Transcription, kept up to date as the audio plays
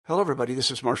Hello, everybody. This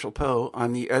is Marshall Poe.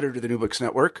 I'm the editor of the New Books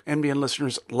Network. NBN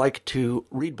listeners like to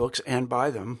read books and buy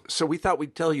them. So we thought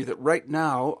we'd tell you that right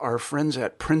now, our friends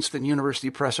at Princeton University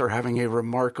Press are having a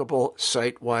remarkable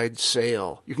site-wide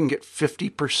sale. You can get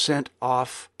 50%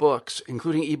 off books,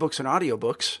 including ebooks and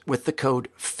audiobooks, with the code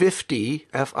 50,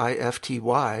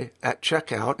 F-I-F-T-Y, at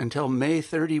checkout until May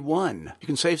 31. You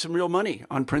can save some real money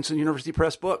on Princeton University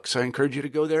Press books. I encourage you to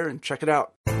go there and check it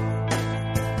out.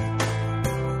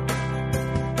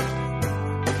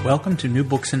 Welcome to New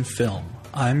Books in Film.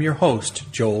 I'm your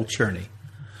host, Joel Cherney.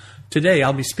 Today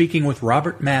I'll be speaking with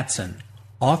Robert Mattson,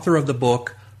 author of the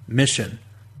book Mission,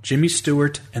 Jimmy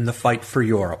Stewart and the Fight for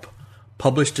Europe,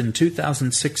 published in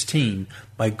 2016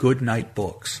 by Goodnight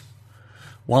Books.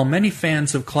 While many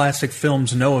fans of classic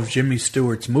films know of Jimmy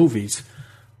Stewart's movies,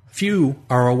 few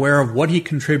are aware of what he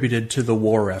contributed to the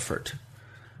war effort.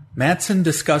 Mattson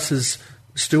discusses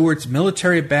Stewart's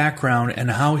military background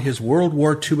and how his World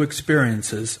War II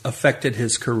experiences affected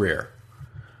his career.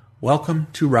 Welcome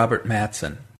to Robert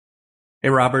Mattson. Hey,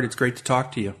 Robert, it's great to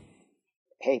talk to you.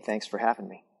 Hey, thanks for having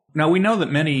me. Now, we know that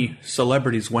many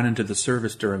celebrities went into the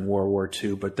service during World War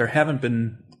II, but there haven't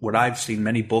been, what I've seen,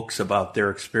 many books about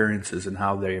their experiences and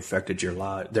how they affected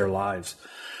their lives.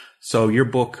 So your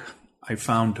book I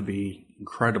found to be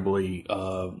incredibly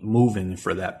moving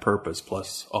for that purpose,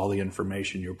 plus all the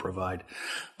information you provide.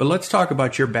 But let's talk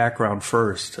about your background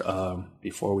first.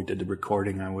 Before we did the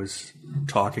recording, I was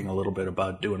talking a little bit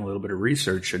about doing a little bit of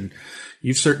research, and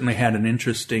you've certainly had an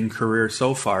interesting career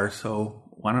so far, so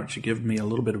why don't you give me a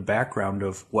little bit of background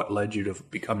of what led you to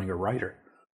becoming a writer?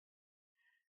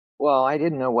 Well, I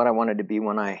didn't know what I wanted to be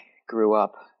when I grew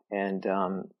up, and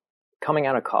coming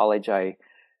out of college, I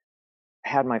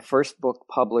had my first book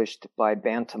published by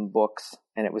Bantam Books,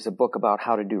 and it was a book about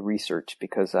how to do research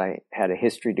because I had a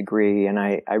history degree and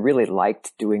I really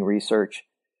liked doing research.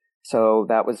 So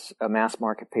that was a mass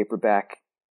market paperback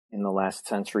in the last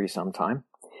century sometime.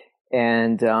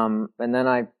 And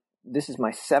then this is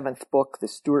my seventh book, the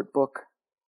Stewart book.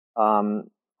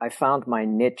 I found my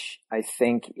niche, I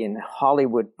think, in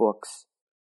Hollywood books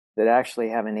that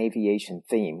actually have an aviation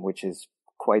theme, which is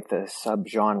quite the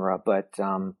subgenre, but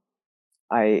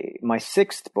my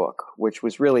sixth book, which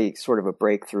was really sort of a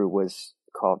breakthrough, was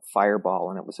called Fireball,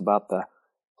 and it was about the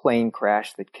plane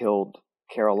crash that killed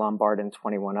Carole Lombard and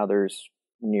 21 others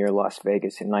near Las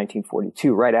Vegas in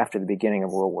 1942, right after the beginning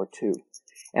of World War II.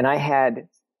 And I had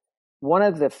one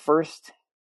of the first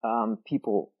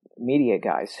media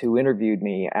guys who interviewed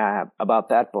me about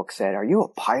that book said, "Are you a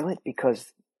pilot?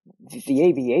 Because the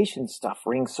aviation stuff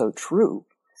rings so true."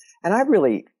 And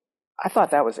I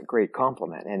thought that was a great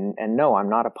compliment. And no, I'm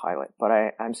not a pilot, but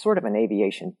I'm sort of an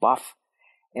aviation buff.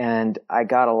 And I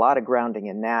got a lot of grounding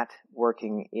in that,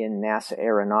 working in NASA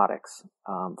Aeronautics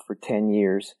for 10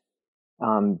 years,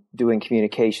 doing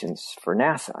communications for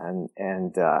NASA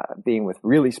and being with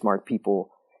really smart people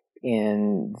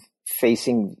in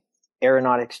facing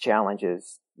aeronautics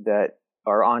challenges that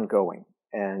are ongoing.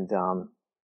 And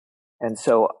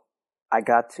so I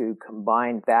got to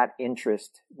combine that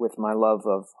interest with my love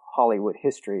of Hollywood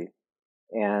history,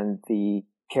 and the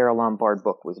Carole Lombard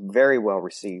book was very well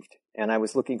received. And I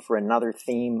was looking for another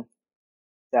theme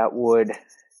that would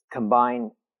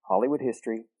combine Hollywood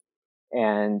history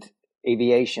and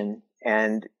aviation.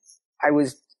 And I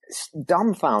was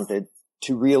dumbfounded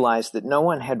to realize that no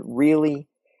one had really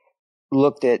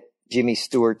looked at Jimmy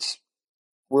Stewart's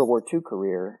World War II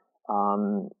career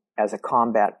as a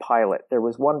combat pilot. There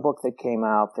was one book that came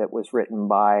out that was written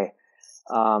by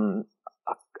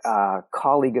a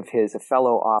colleague of his, a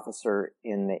fellow officer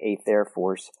in the 8th Air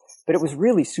Force, but it was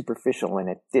really superficial and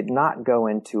it did not go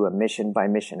into a mission by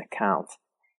mission account.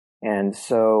 And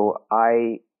so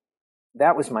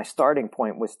that was my starting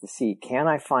point, was to see, can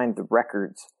I find the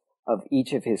records of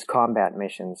each of his combat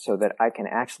missions so that I can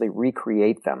actually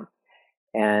recreate them?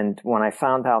 And when I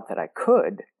found out that I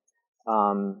could,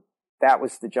 that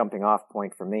was the jumping off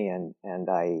point for me, and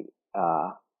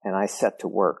I set to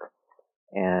work.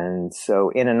 And so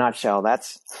in a nutshell,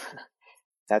 that's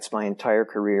my entire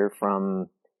career, from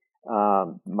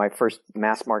my first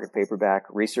mass market paperback,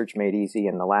 Research Made Easy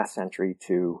in the Last Century,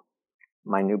 to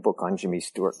my new book on Jimmy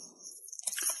Stewart.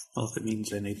 Well, if it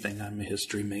means anything, I'm a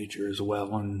history major as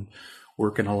well and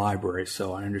work in a library,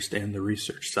 so I understand the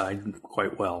research side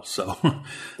quite well. So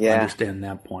yeah. I understand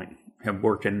that point. I've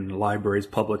worked in libraries,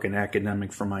 public and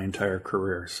academic, for my entire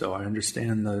career, so I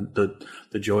understand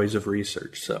the joys of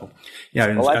research. So,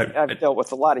 yeah. Well, I've dealt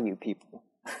with a lot of you people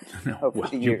over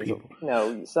the years.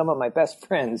 Some of my best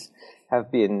friends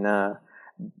have been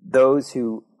those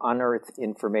who unearth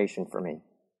information for me.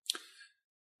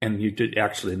 And you did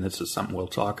actually, and this is something we'll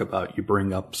talk about, you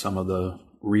bring up some of the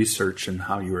research and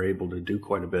how you were able to do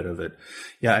quite a bit of it.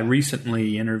 Yeah, I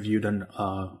recently interviewed an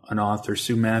author,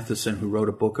 Sue Matheson, who wrote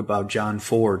a book about John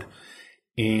Ford.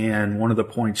 And one of the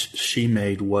points she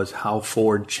made was how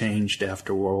Ford changed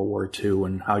after World War II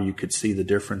and how you could see the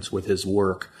difference with his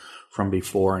work from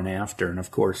before and after. And of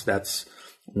course, that's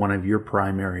one of your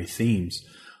primary themes.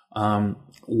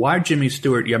 Why Jimmy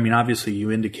Stewart? I mean, obviously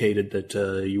you indicated that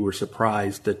you were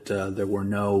surprised that there were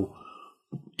no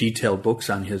detailed books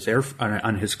on his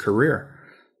career,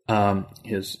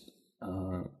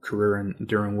 career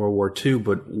during World War II.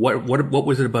 But what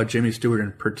was it about Jimmy Stewart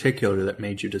in particular that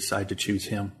made you decide to choose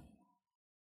him?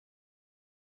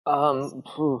 I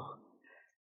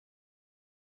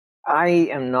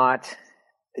am not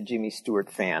a Jimmy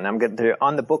Stewart fan.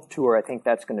 On the book tour. I think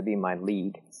that's going to be my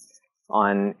lead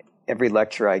on every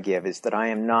lecture I give, is that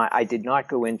I did not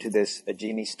go into this a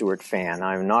Jimmy Stewart fan.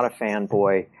 I'm not a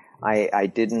fanboy. I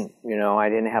didn't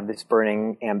have this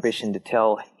burning ambition to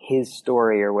tell his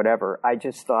story or whatever. I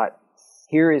just thought,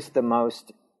 here is the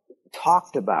most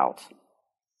talked about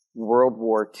World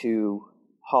War II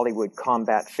Hollywood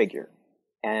combat figure.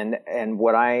 And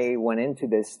what I went into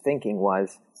this thinking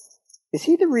was, is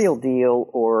he the real deal,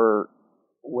 or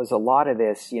was a lot of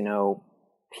this,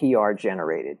 PR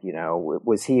generated?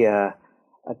 Was he a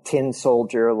tin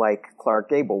soldier like Clark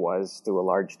Gable was to a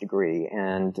large degree?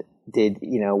 And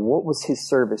what was his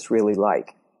service really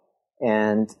like?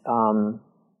 And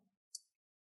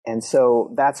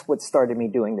so that's what started me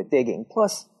doing the digging.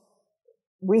 Plus,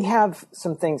 we have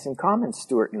some things in common,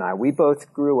 Stuart and I. We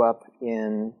both grew up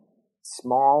in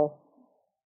small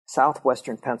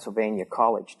southwestern Pennsylvania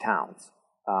college towns.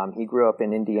 He grew up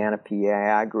in Indiana,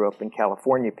 PA. I grew up in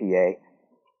California, PA.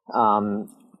 And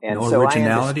no so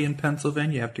originality in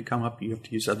Pennsylvania? You have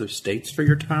to use other states for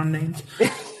your town names?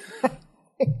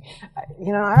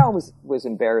 I always was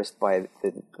embarrassed by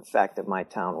the fact that my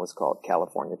town was called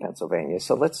California, Pennsylvania.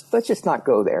 So let's just not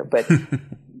go there. But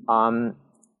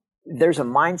there's a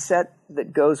mindset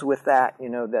that goes with that,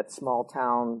 that small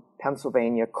town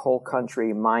Pennsylvania coal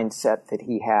country mindset that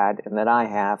he had and that I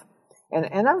have.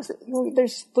 And I was,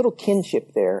 there's little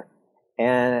kinship there.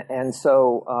 And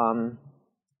so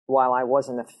while I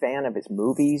wasn't a fan of his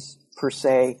movies per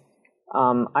se,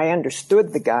 I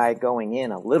understood the guy going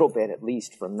in a little bit, at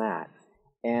least from that.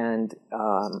 And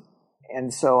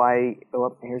so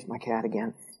here's my cat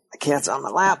again. My cat's on my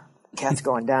lap. Cat's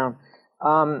going down.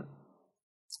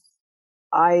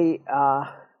 I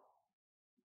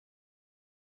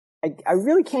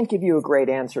really can't give you a great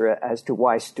answer as to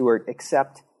why Stewart,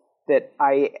 except that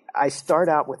I start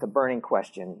out with a burning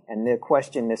question, and the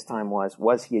question this time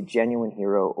was he a genuine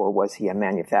hero or was he a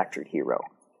manufactured hero?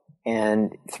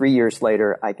 And 3 years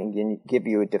later, I can give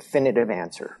you a definitive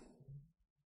answer.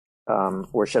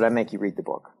 Or should I make you read the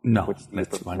book? No,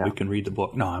 that's fine. No? We can read the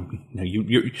book.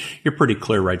 You're pretty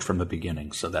clear right from the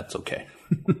beginning, so that's okay.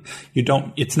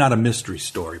 It's not a mystery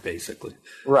story, basically.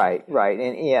 Right.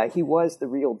 And yeah, he was the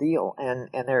real deal. And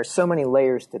there are so many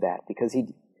layers to that, because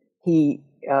he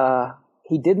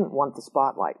didn't want the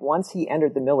spotlight. Once he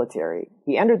entered the military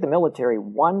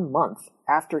 1 month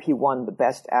after he won the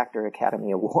Best Actor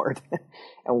Academy Award.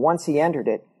 And once he entered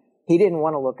it, he didn't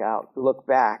want to look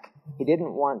back. He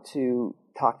didn't want to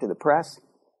talk to the press.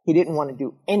 He didn't want to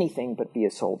do anything but be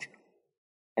a soldier.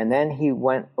 And then he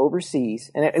went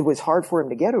overseas, and it was hard for him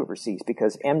to get overseas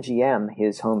because MGM,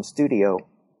 his home studio,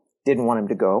 didn't want him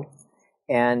to go.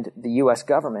 And the U.S.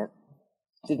 government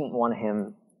didn't want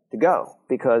him to go,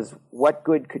 because what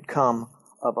good could come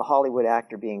of a Hollywood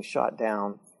actor being shot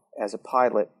down as a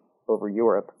pilot over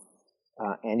Europe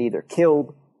and either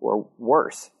killed or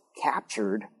worse,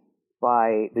 captured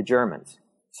by the Germans?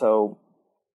 So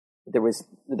there was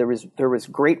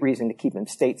great reason to keep him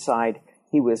stateside.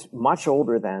 He was much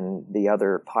older than the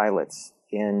other pilots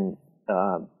in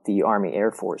the Army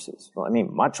Air Forces. Well, I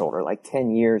mean, much older, like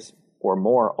 10 years or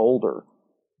more older,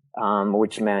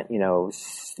 which meant,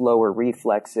 slower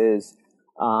reflexes.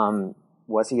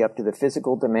 Was he up to the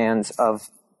physical demands of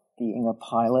being a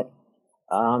pilot?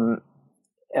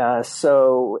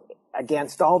 So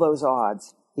against all those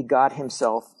odds, he got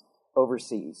himself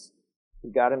overseas. He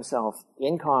got himself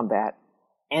in combat,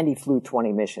 and he flew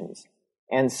 20 missions,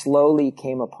 and slowly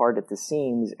came apart at the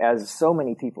seams, as so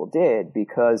many people did,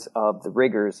 because of the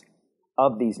rigors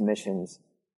of these missions.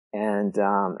 And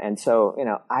so,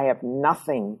 I have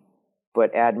nothing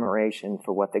but admiration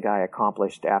for what the guy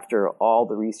accomplished after all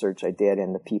the research I did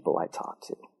and the people I talked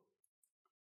to.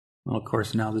 Well, of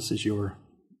course, now this is your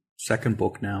second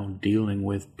book now dealing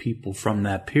with people from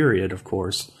that period, of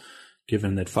course,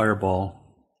 given that Fireball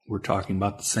we're talking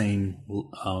about the same,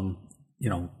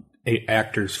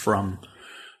 actors from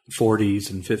the 40s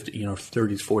and 50s,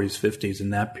 30s, 40s, 50s in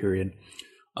that period.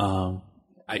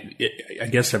 I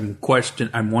guess I'm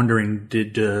wondering,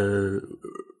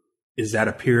 is that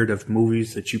a period of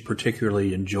movies that you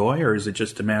particularly enjoy, or is it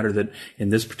just a matter that in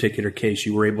this particular case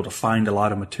you were able to find a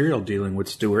lot of material dealing with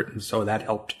Stewart, and so that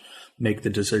helped make the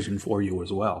decision for you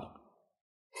as well?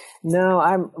 No,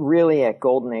 I'm really a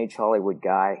golden age Hollywood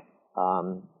guy.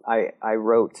 I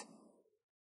wrote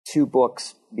 2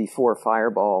 books before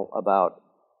Fireball about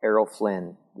Errol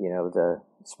Flynn, the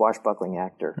swashbuckling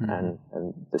actor, and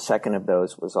the second of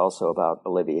those was also about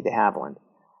Olivia de Havilland.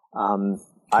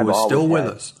 Who is still with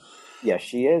us. Yes,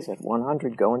 she is at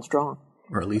 100, going strong.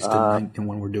 Or at least in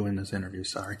when we're doing this interview,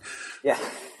 sorry. Yeah.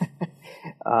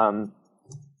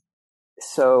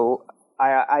 So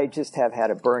I just have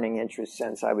had a burning interest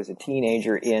since I was a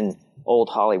teenager in old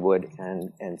Hollywood,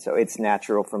 and so it's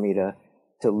natural for me to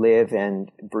live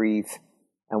and breathe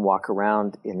and walk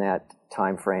around in that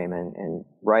time frame and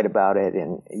write about it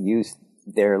and use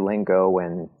their lingo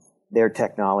and their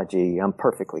technology. I'm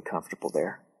perfectly comfortable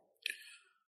there.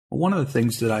 One of the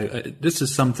things that this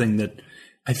is something that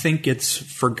I think gets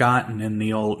forgotten in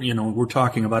the old, we're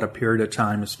talking about a period of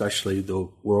time, especially the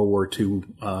World War II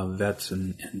vets,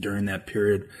 and during that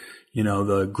period,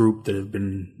 the group that have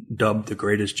been dubbed the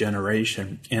Greatest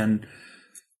Generation. And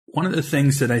one of the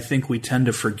things that I think we tend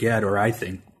to forget, or I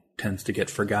think tends to get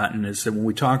forgotten, is that when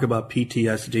we talk about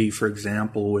PTSD, for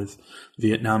example, with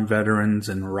Vietnam veterans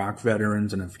and Iraq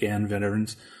veterans and Afghan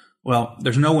veterans, well,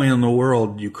 there's no way in the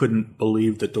world you couldn't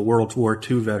believe that the World War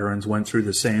II veterans went through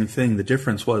the same thing. The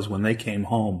difference was when they came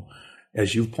home,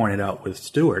 as you've pointed out with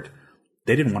Stewart,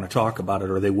 they didn't want to talk about it,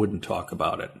 or they wouldn't talk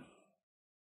about it.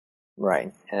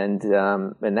 Right. And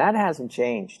that hasn't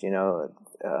changed.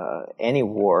 Any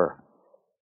war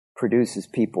produces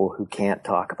people who can't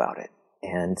talk about it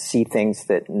and see things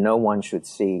that no one should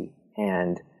see,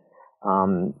 and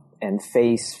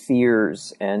face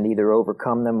fears and either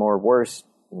overcome them, or worse,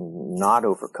 not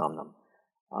overcome them.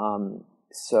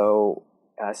 So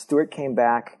Stewart came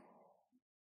back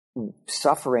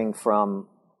suffering from,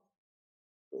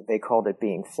 they called it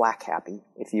being flak happy,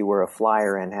 if you were a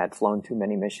flyer and had flown too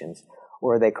many missions,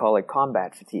 or they call it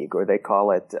combat fatigue, or they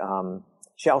call it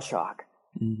shell shock.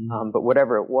 Mm-hmm. But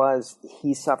whatever it was,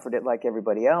 he suffered it like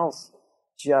everybody else,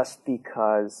 just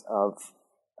because of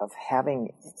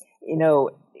having,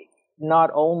 not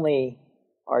only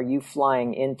are you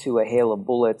flying into a hail of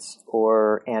bullets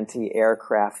or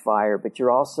anti-aircraft fire, but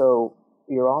you're also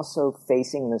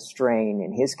facing the strain,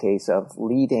 in his case, of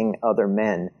leading other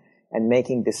men and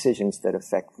making decisions that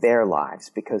affect their lives,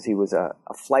 because he was a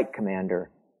flight commander.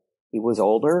 He was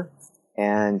older,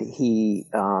 and he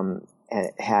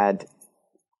had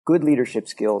good leadership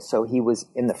skills, so he was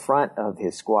in the front of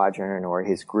his squadron or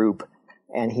his group,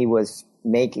 and he was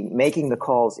making the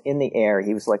calls in the air.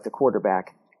 He was like the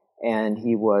quarterback, and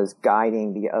he was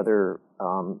guiding the other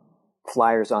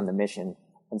flyers on the mission.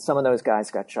 And some of those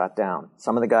guys got shot down.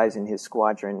 Some of the guys in his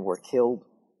squadron were killed,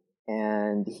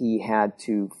 and he had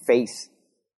to face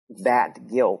that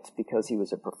guilt because he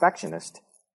was a perfectionist.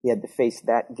 He had to face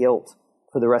that guilt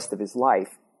for the rest of his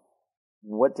life.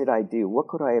 What did I do? What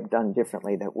could I have done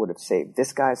differently that would have saved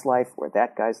this guy's life or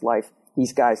that guy's life?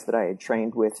 These guys that I had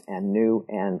trained with and knew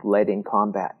and led in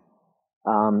combat.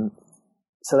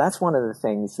 So that's one of the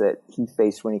things that he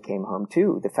faced when he came home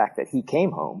too, the fact that he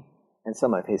came home and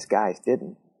some of his guys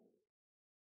didn't.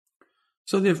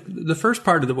 So the first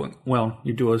part of the book, well,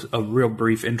 you do a real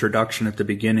brief introduction at the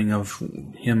beginning of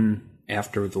him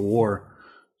after the war,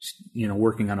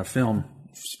 working on a film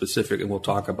specific, and we'll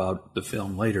talk about the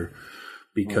film later,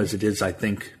 because it is, I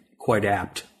think, quite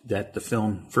apt that the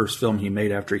first film he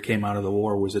made after he came out of the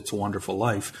war was It's a Wonderful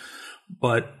Life.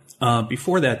 But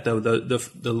before that, though,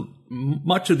 the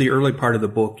much of the early part of the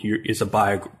book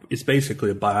is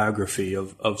basically a biography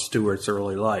of Stewart's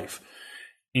early life.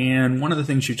 And one of the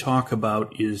things you talk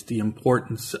about is the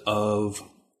importance of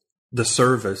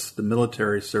the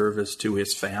military service to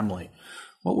his family.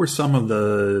 What were some of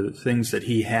the things that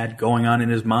he had going on in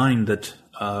his mind that,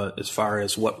 as far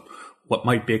as what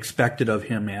might be expected of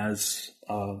him as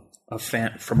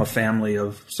from a family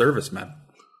of servicemen?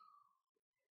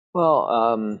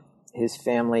 Well, his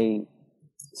family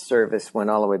service went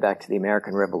all the way back to the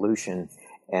American Revolution,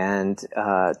 and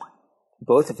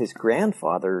both of his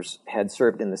grandfathers had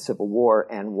served in the Civil War,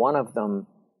 and one of them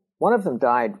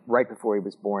died right before he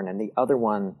was born, and the other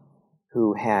one,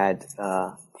 who had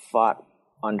fought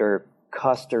under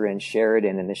Custer and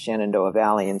Sheridan in the Shenandoah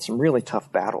Valley in some really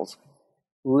tough battles,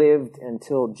 lived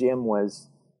until Jim was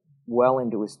well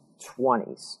into his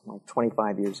 20s, like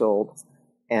 25 years old.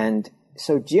 And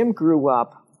so Jim grew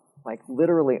up like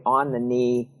literally on the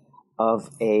knee of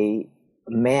a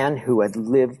man who had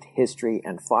lived history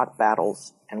and fought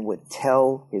battles and would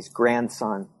tell his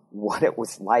grandson what it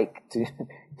was like to,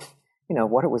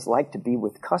 what it was like to be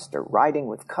with Custer, riding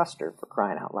with Custer, for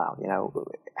crying out loud.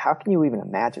 How can you even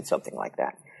imagine something like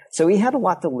that? So he had a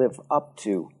lot to live up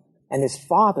to. And his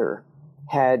father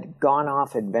had gone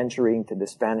off adventuring to the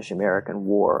Spanish-American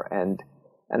War. And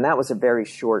that was a very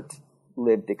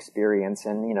short-lived experience.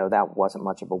 And, that wasn't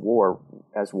much of a war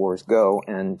as wars go.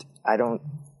 And I don't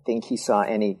think he saw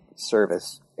any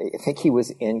service. I think he was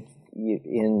in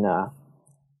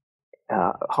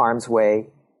harm's way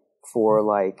for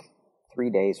like 3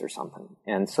 days or something.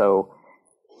 And so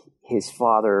his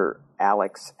father,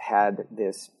 Alex, had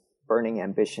this burning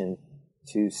ambition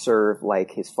to serve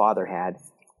like his father had.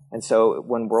 And so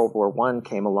when World War I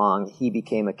came along, he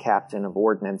became a captain of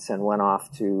ordnance and went off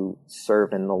to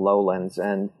serve in the lowlands.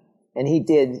 And he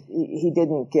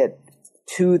didn't get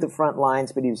to the front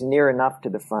lines, but he was near enough to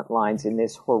the front lines in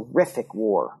this horrific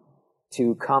war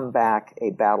to come back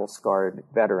a battle-scarred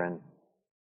veteran.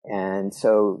 And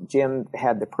so Jim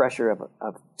had the pressure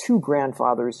of two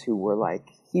grandfathers who were like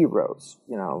heroes,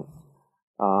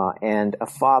 and a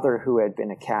father who had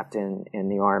been a captain in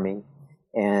the Army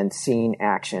and seen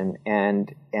action.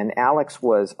 And Alex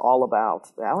was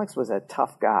a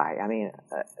tough guy. I mean,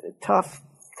 tough,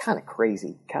 kind of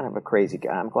a crazy guy.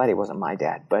 I'm glad he wasn't my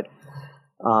dad, but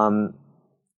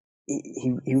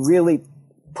he really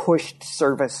pushed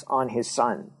service on his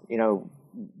son.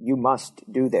 You must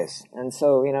do this. And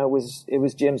so, it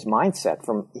was Jim's mindset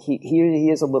from he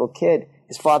is a little kid.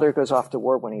 His father goes off to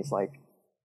war when he's like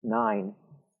 9,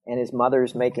 and his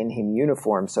mother's making him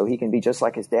uniforms so he can be just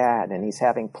like his dad. And he's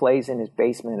having plays in his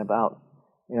basement about,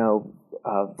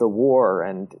 the war,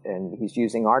 and he's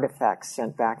using artifacts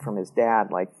sent back from his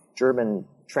dad, like German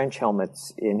trench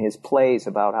helmets, in his plays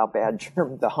about how bad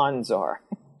the Huns are.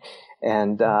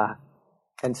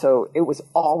 And so it was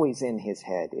always in his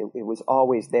head. It was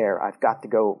always there. I've got to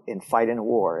go and fight in a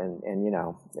war. And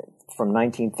from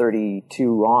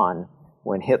 1932 on,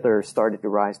 when Hitler started to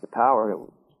rise to power,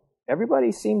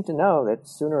 everybody seemed to know that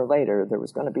sooner or later there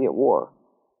was going to be a war.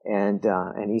 And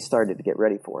he started to get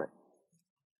ready for it.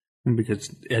 Because,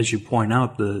 as you point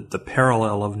out, the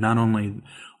parallel of not only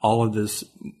all of this,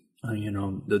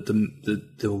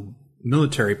 the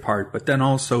military part, but then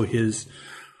also his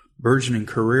burgeoning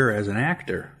career as an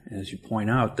actor, as you point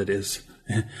out, that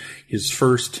his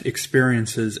first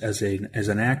experiences as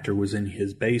an actor was in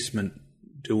his basement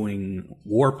doing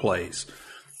war plays,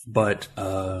 but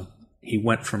he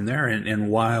went from there. And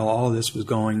while all of this was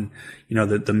going,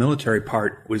 the military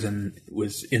part was in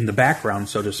the background,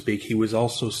 so to speak. He was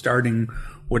also starting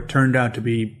what turned out to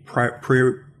be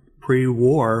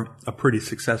pre-war a pretty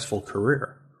successful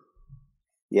career.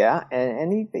 Yeah,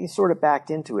 and he sort of backed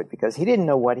into it because he didn't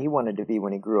know what he wanted to be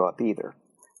when he grew up either.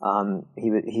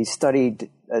 He studied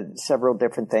several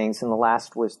different things, and the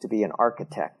last was to be an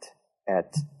architect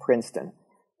at Princeton.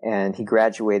 And he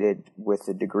graduated with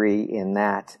a degree in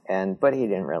that, but he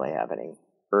didn't really have any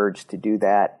urge to do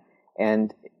that.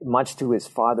 And much to his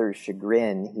father's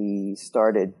chagrin, he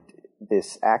started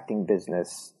this acting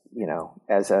business,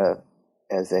 as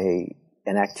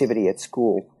an activity at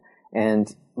school,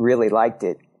 and really liked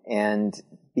it, and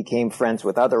became friends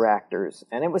with other actors.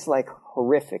 And it was like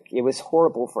horrific. It was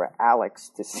horrible for Alex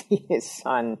to see his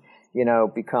son,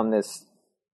 become this,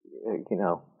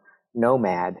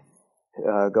 nomad,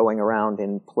 going around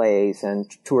in plays and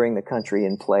touring the country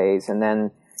in plays, and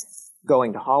then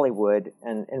going to Hollywood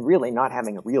and really not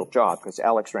having a real job, because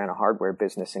Alex ran a hardware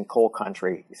business in coal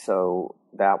country. So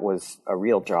that was a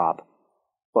real job.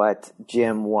 But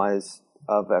Jim was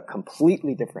of a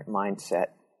completely different mindset.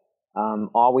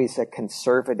 Always a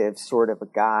conservative sort of a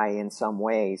guy in some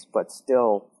ways, but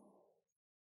still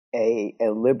a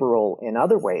liberal in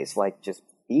other ways, like just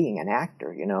being an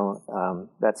actor,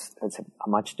 that's a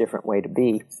much different way to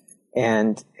be.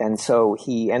 And so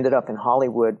he ended up in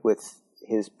Hollywood with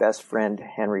his best friend,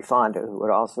 Henry Fonda, who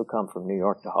had also come from New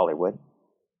York to Hollywood.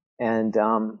 And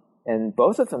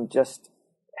both of them just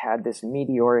had this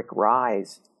meteoric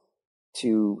rise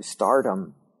to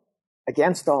stardom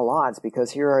against all odds,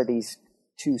 because here are these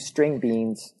two string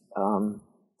beans, 6'3",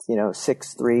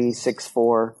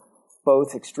 6'4",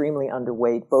 both extremely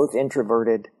underweight, both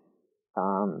introverted,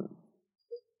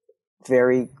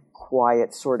 very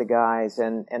quiet sort of guys,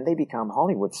 and they become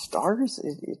Hollywood stars.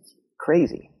 It's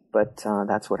crazy, but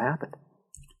that's what happened.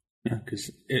 Yeah,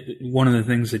 because one of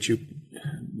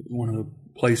the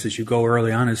places you go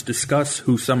early on is discuss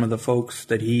who some of the folks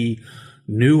that he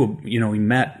knew, we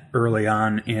met early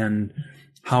on, and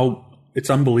how it's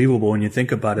unbelievable when you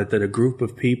think about it that a group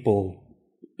of people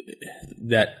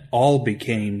that all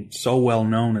became so well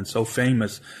known and so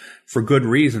famous for good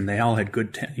reason. They all had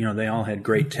they all had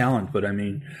great talent, but I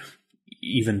mean,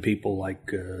 even people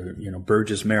like,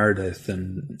 Burgess Meredith,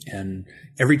 and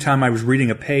every time I was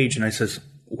reading a page and I says,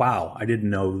 wow, I didn't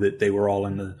know that they were all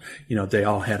in the, they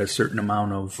all had a certain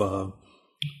amount of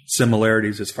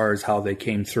similarities as far as how they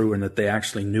came through, and that they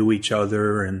actually knew each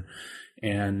other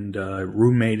and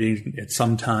roommating at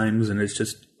sometimes. And it's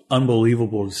just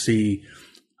unbelievable to see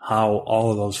how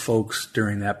all of those folks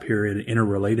during that period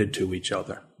interrelated to each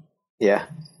other. Yeah.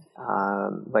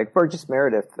 Like Burgess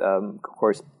Meredith, of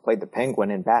course, played the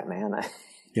Penguin in Batman.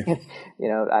 Yeah.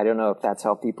 I don't know if that's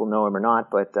how people know him or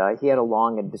not, but he had a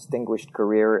long and distinguished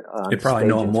career. They probably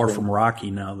know him more from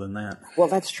Rocky now than that. Well,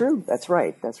 that's true. That's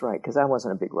right. Because I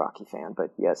wasn't a big Rocky fan,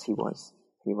 but yes, he was.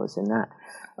 He was in that.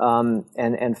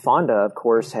 And Fonda, of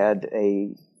course, had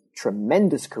a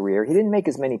tremendous career. He didn't make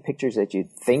as many pictures as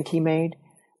you'd think he made,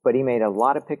 but he made a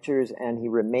lot of pictures, and he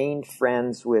remained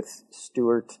friends with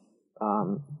Stewart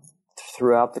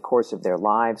throughout the course of their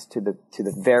lives to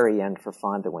the very end for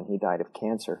Fonda when he died of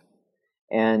cancer.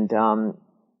 And what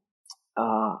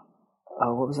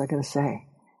was I going to say?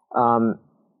 I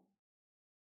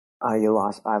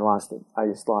lost it. I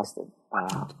just lost it.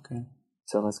 Okay.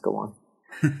 So let's go on.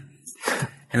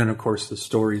 And then, of course,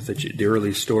 the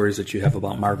early stories that you have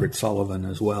about Margaret Sullivan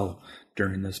as well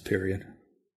during this period.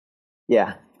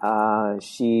 Yeah,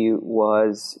 she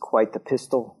was quite the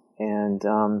pistol, and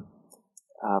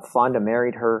Fonda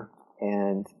married her,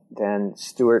 and then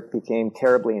Stewart became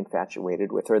terribly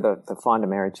infatuated with her. The Fonda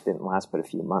marriage didn't last but a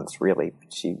few months, really.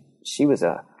 She was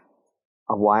a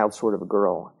wild sort of a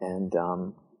girl, and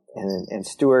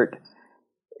Stewart.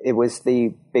 It was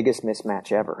the biggest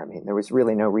mismatch ever. I mean, there was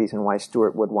really no reason why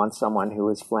Stewart would want someone who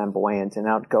was flamboyant and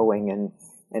outgoing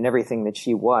and everything that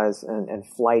she was, and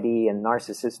flighty and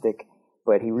narcissistic.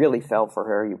 But he really fell for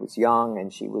her. He was young,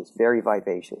 and she was very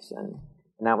vivacious, and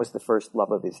that was the first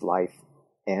love of his life.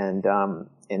 And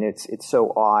it's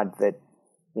so odd that,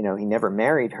 he never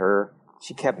married her.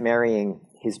 She kept marrying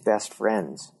his best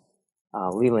friends.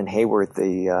 Leland Hayward,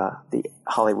 the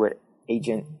Hollywood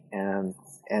agent and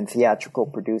theatrical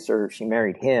producer, she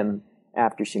married him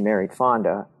after she married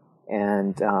Fonda,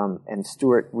 and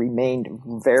Stewart remained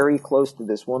very close to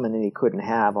this woman that he couldn't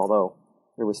have, although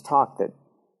there was talk that,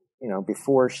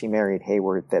 before she married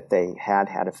Hayward, that they had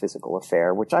a physical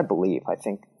affair, which I believe. I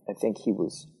think he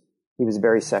was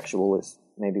very sexual, as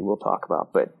maybe we'll talk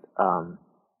about, but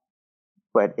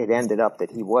it ended up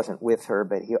that he wasn't with her,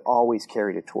 but he always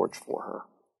carried a torch for her.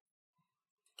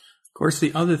 Of course,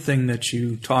 the other thing that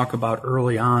you talk about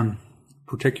early on,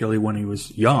 particularly when he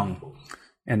was young,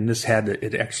 and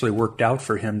it actually worked out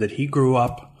for him, that he grew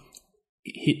up,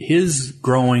 his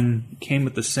growing came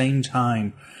at the same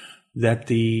time that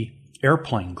the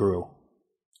airplane grew,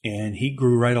 and he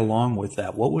grew right along with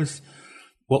that. What were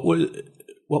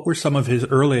some of his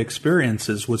early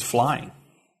experiences with flying?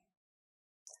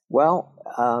 Well,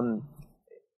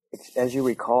 as you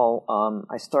recall,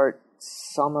 I start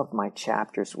some of my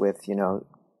chapters with,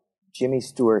 Jimmy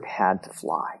Stewart had to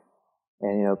fly.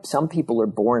 And, some people are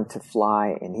born to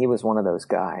fly, and he was one of those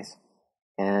guys.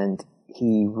 And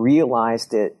he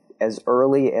realized it as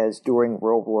early as during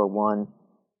World War I,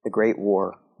 the Great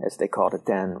War, as they called it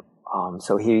then.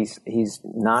 So he's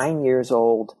 9 years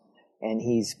old, and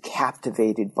he's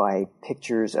captivated by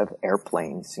pictures of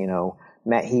airplanes. He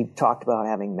talked about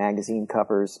having magazine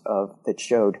covers that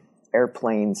showed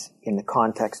airplanes in the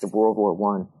context of World War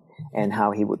I, and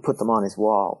how he would put them on his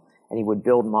wall, and he would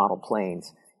build model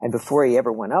planes. And before he ever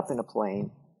went up in a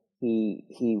plane,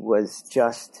 he was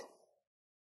just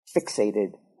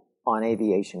fixated on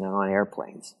aviation and on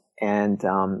airplanes. And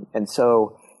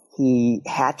so he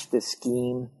hatched this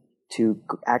scheme to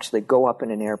actually go up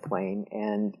in an airplane,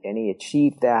 and he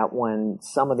achieved that when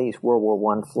some of these World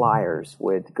War I flyers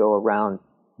would go around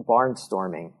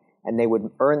barnstorming, and they would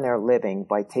earn their living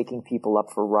by taking people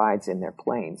up for rides in their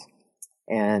planes.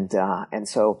 And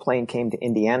so a plane came to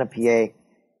Indiana, PA,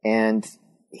 and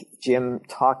Jim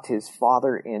talked his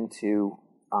father into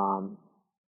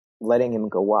letting him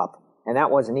go up. And that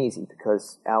wasn't easy,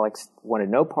 because Alex wanted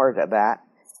no part of that.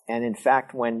 And in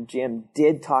fact, when Jim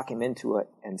did talk him into it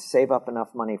and save up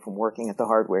enough money from working at the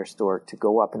hardware store to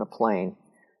go up in a plane,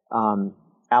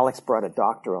 Alex brought a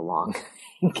doctor along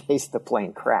in case the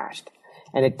plane crashed.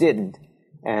 And it didn't.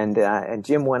 And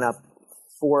Jim went up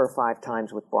 4 or 5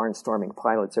 times with barnstorming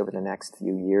pilots over the next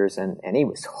few years, and he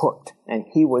was hooked. And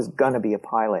he was going to be a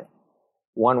pilot.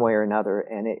 one way or another.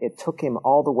 And it took him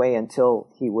all the way until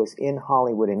he was in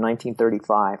Hollywood in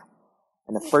 1935.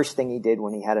 And the first thing he did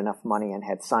when he had enough money and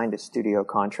had signed a studio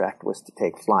contract was to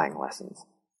take flying lessons.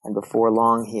 And before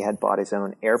long, he had bought his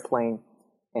own airplane.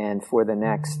 And for the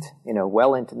next,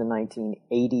 well into the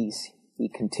 1980s, he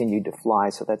continued to fly.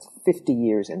 So that's 50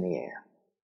 years in the air.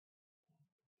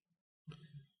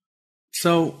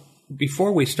 So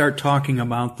before we start talking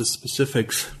about the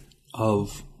specifics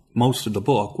of most of the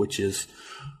book, which is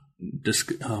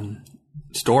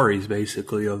stories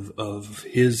basically of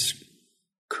his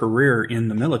career in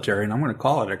the military, and I'm going to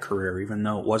call it a career, even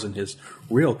though it wasn't his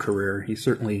real career. He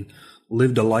certainly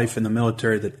lived a life in the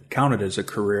military that counted as a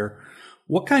career.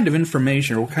 What kind of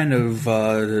information or what kind of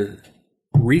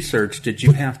research did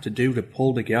you have to do to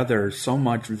pull together so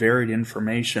much varied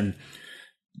information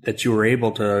that you were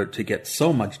able to get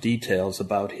so much details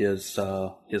about his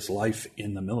life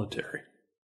in the military?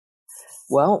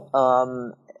 Well,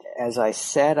 as I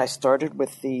said, I started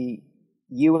with the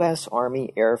U.S.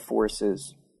 Army Air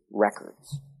Force's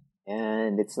records.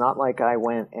 And it's not like I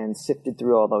went and sifted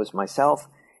through all those myself.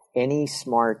 Any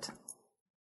smart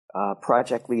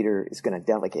project leader is going to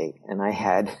delegate. And I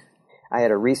had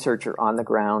a researcher on the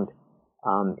ground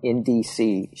in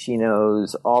D.C. She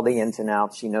knows all the ins and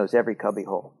outs. She knows every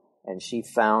cubbyhole. And she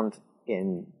found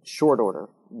in short order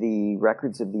the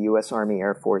records of the U.S. Army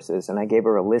Air Forces. And I gave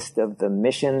her a list of the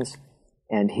missions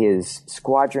and his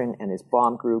squadron and his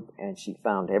bomb group, and she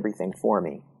found everything for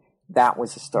me. That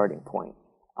was a starting point.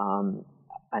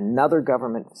 Another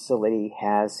government facility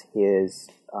has his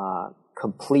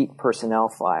complete personnel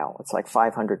file. It's like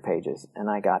 500 pages, and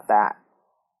I got that.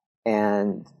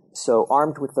 And so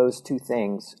armed with those two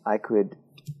things, I could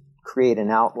create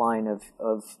an outline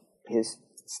of his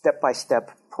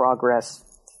step-by-step progress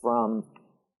from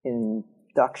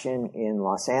induction in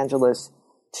Los Angeles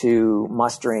to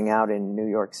mustering out in New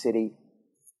York City,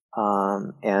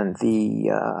 and the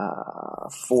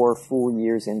 4 full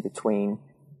years in between.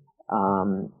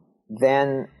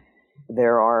 Then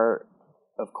there are,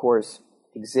 of course,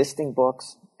 existing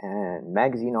books and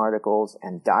magazine articles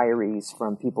and diaries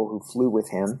from people who flew with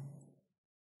him,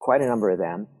 quite a number of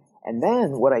them. And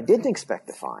then what I didn't expect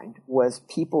to find was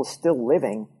people still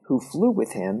living who flew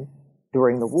with him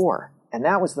during the war. And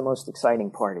that was the most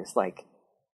exciting part, is like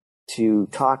to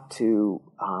talk to,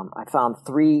 I found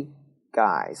 3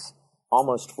 guys,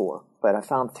 almost 4, but I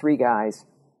found 3 guys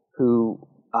who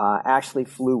actually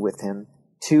flew with him.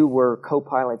 2 were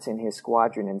co-pilots in his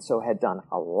squadron and so had done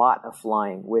a lot of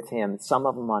flying with him, some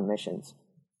of them on missions.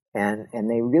 And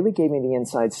they really gave me the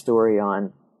inside story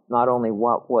on not only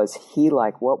what was he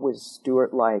like, what was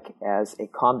Stewart like as a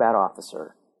combat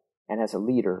officer and as a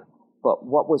leader, but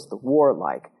what was the war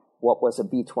like? What was a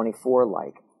B-24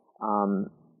 like?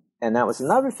 And that was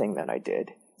another thing that I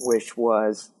did, which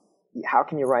was, how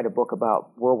can you write a book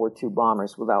about World War II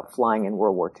bombers without flying in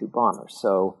World War II bombers?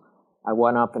 So I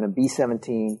went up in a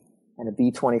B-17 and a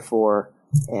B-24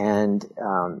 and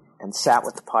sat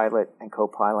with the pilot and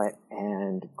co-pilot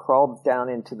and crawled down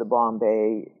into the bomb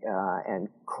bay and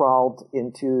crawled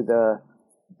into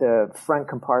the front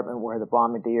compartment where the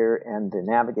bombardier and the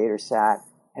navigator sat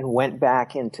and went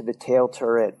back into the tail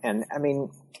turret. And I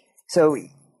mean, so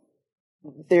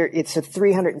it's a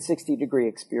 360-degree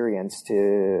experience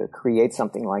to create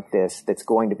something like this that's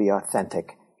going to be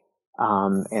authentic.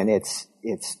 And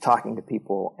it's talking to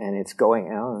people, and it's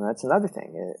going out, and that's another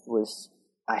thing.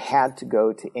 I had to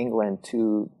go to England,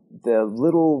 to the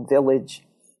little village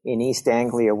in East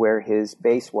Anglia where his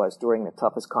base was during the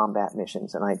toughest combat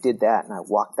missions, and I did that, and I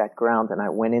walked that ground, and I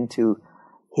went into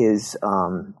his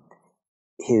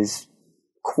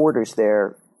quarters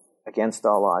there. Against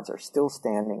all odds, are still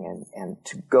standing, and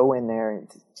to go in there and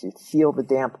to feel the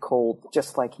damp cold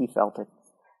just like he felt it.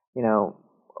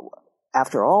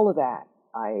 After all of that,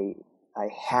 I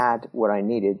had what I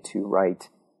needed to write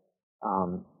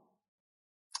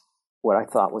what I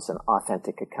thought was an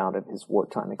authentic account of his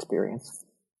wartime experience.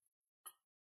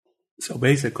 So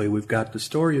basically, we've got the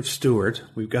story of Stewart.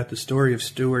 We've got the story of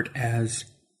Stewart as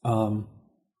a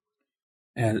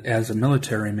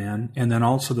military man, and then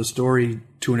also the story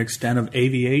to an extent of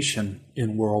aviation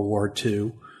in World War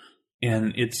II.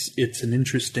 And it's an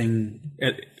interesting,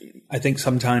 I think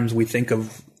sometimes we think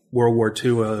of World War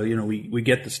II, we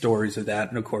get the stories of that,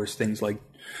 and of course things like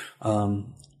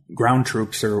ground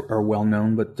troops are well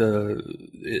known, but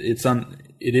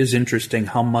it is interesting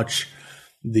how much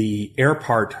the air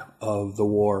part of the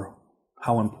war,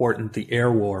 how important the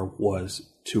air war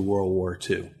was to World War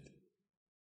II.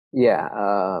 Yeah,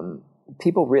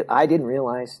 I didn't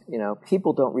realize,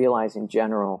 people don't realize in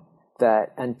general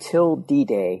that until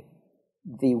D-Day,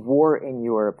 the war in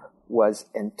Europe was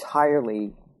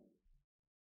entirely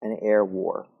an air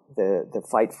war. The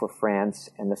fight for France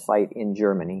and the fight in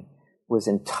Germany was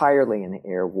entirely an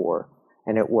air war.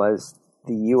 And it was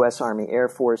the U.S. Army Air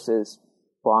Forces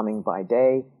bombing by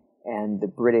day and the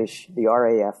British, the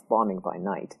RAF, bombing by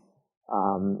night.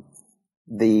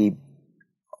 The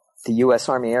U.S.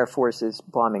 Army Air Forces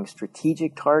bombing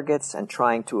strategic targets and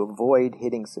trying to avoid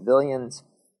hitting civilians.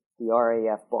 The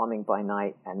RAF bombing by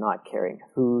night and not caring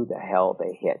who the hell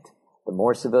they hit. The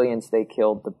more civilians they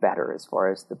killed, the better as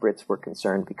far as the Brits were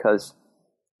concerned, because,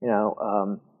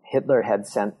 Hitler had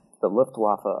sent the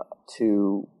Luftwaffe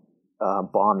to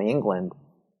bomb England.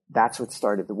 That's what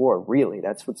started the war, really.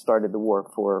 That's what started the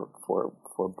war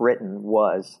for Britain,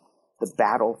 was the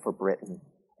battle for Britain.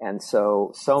 And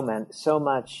so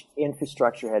much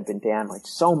infrastructure had been damaged,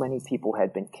 so many people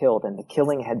had been killed, and the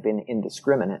killing had been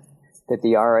indiscriminate, that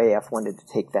the RAF wanted to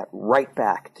take that right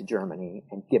back to Germany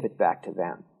and give it back to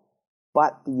them.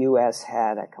 But the U.S.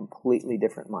 had a completely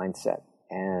different mindset.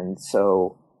 And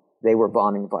so they were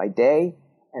bombing by day,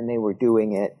 and they were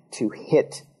doing it to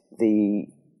hit the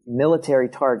military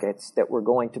targets that were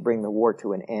going to bring the war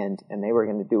to an end. And they were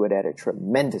going to do it at a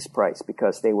tremendous price,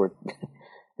 because they were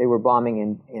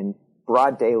bombing in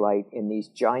broad daylight in these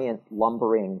giant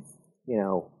lumbering,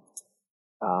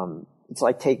 it's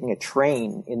like taking a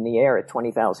train in the air at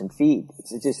 20,000 feet.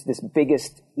 It's just this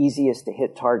biggest, easiest to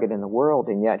hit target in the world.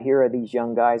 And yet here are these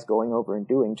young guys going over and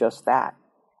doing just that.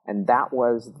 And that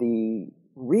was the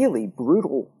really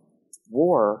brutal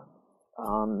war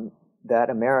that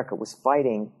America was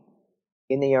fighting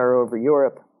in the air over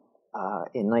Europe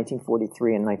in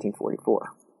 1943 and 1944.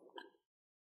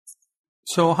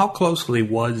 So how closely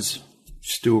was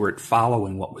Stuart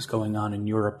following what was going on in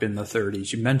Europe in the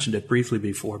 30s? You mentioned it briefly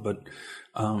before, but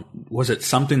was it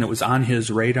something that was on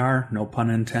his radar? No pun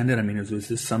intended. I mean, was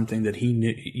this something that he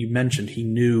knew? You mentioned he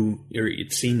knew, or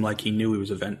it seemed like he knew he was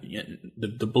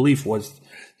the belief was the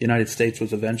United States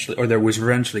was eventually, or there was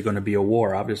eventually going to be a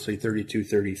war. Obviously, 32,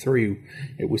 33,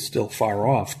 it was still far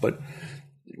off. But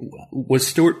was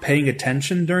Stuart paying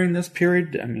attention during this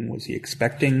period? I mean, was he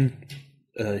expecting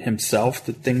himself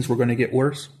that things were going to get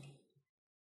worse?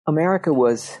 America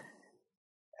was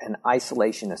an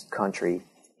isolationist country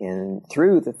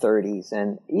through the 30s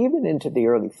and even into the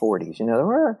early 40s.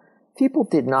 People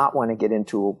did not want to get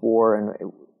into a war,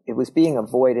 and it was being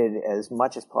avoided as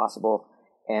much as possible.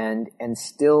 And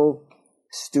still,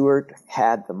 Stuart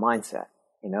had the mindset.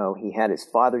 He had his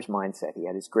father's mindset. He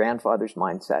had his grandfather's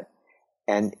mindset.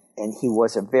 And he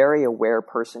was a very aware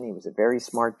person. He was a very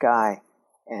smart guy.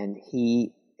 And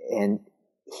he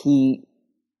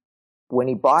when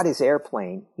he bought his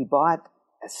airplane, he bought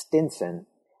a Stinson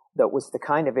that was the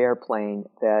kind of airplane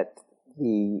that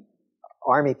the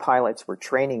Army pilots were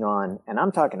training on. And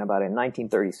I'm talking about in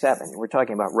 1937. We're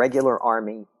talking about regular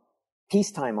Army,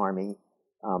 peacetime Army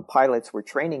pilots were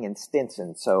training in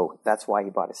Stinson. So that's why he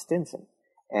bought a Stinson.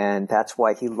 And that's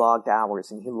why he logged hours,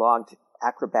 and he logged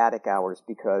acrobatic hours,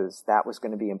 because that was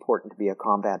going to be important to be a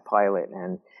combat pilot.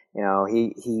 And,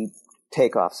 he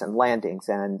takeoffs and landings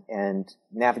and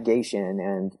navigation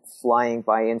and flying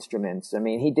by instruments. I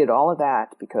mean, he did all of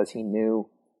that because he knew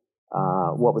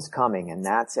what was coming. And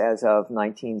that's as of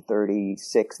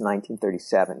 1936,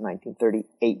 1937,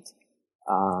 1938.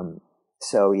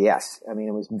 So yes, I mean,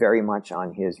 it was very much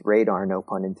on his radar, no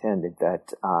pun intended,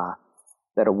 that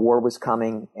a war was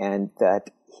coming and that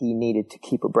he needed to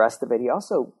keep abreast of it. He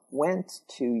also went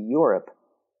to Europe.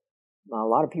 A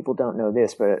lot of people don't know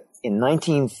this, but in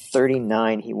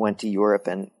 1939, he went to Europe,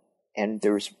 and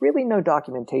there's really no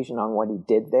documentation on what he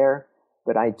did there,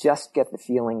 but I just get the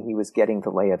feeling he was getting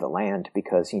the lay of the land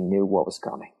because he knew what was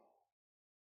coming.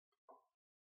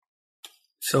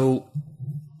 So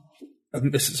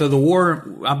the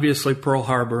war, obviously Pearl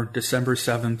Harbor, December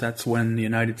 7th, that's when the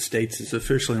United States is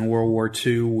officially in World War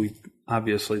II.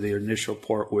 Obviously the initial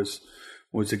port was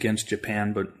against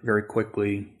Japan, but very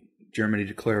quickly Germany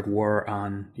declared war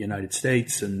on the United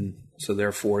States, and so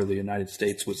therefore the United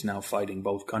States was now fighting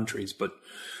both countries. But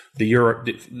the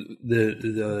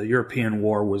European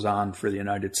war was on for the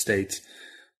United States.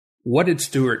 What did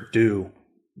Stuart do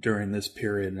during this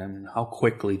period, and how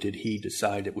quickly did he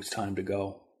decide it was time to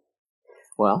go?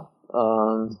 Well,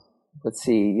 let's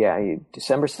see. Yeah,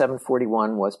 December 7th,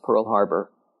 41 was Pearl Harbor.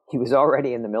 He was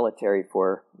already in the military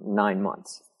for 9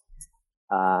 months.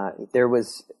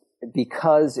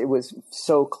 Because it was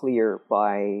so clear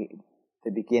by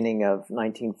the beginning of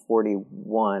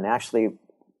 1941, actually,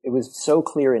 it was so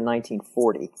clear in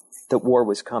 1940 that war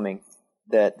was coming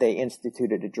that they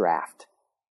instituted a draft.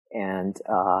 And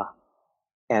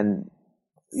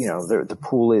the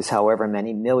pool is however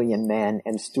many million men,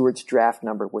 and Stewart's draft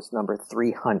number was number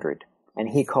 300, and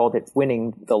he called it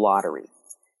winning the lottery.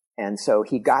 And so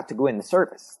he got to go in the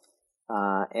service.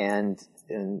 And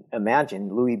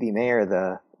imagine Louis B. Mayer,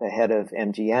 the head of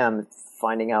MGM,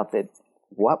 finding out that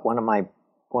one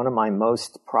of my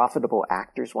most profitable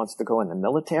actors wants to go in the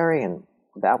military, and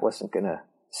that wasn't going to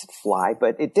fly,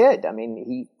 but it did. I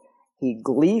mean, he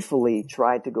gleefully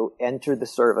tried to go enter the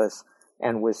service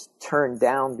and was turned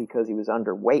down because he was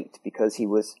underweight, because he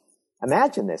was,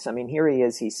 imagine this. I mean, here he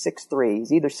is, he's 6'3",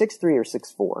 he's either 6'3" or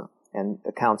 6'4", and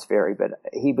accounts vary, but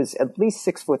he was at least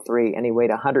 6'3", and he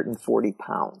weighed 140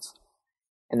 pounds.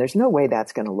 And there's no way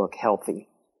that's going to look healthy.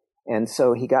 And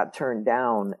so he got turned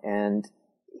down, and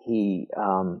he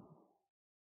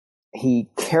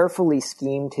carefully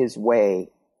schemed his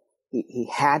way. He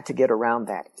had to get around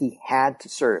that. He had to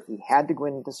serve. He had to go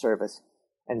into service.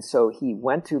 And so he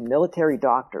went to military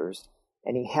doctors,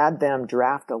 and he had them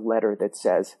draft a letter that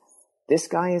says, this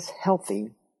guy is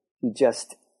healthy.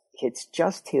 It's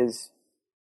just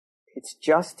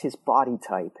his body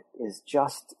type is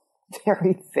just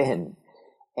very thin.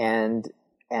 And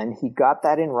he got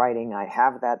that in writing. I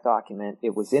have that document.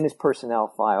 It was in his personnel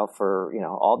file for,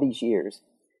 all these years.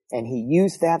 And he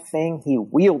used that thing. He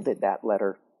wielded that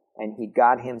letter, and he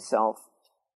got himself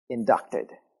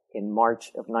inducted in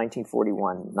March of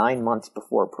 1941, 9 months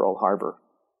before Pearl Harbor.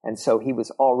 And so he was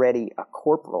already a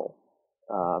corporal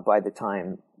by the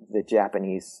time the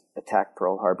Japanese attacked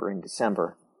Pearl Harbor in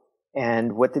December.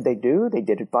 And what did they do? They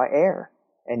did it by air.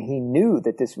 And he knew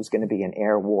that this was going to be an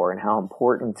air war and how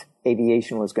important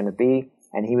aviation was going to be.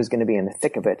 And he was going to be in the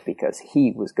thick of it because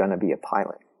he was going to be a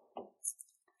pilot.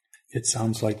 It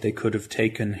sounds like they could have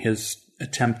taken his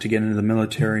attempt to get into the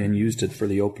military and used it for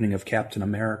the opening of Captain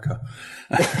America.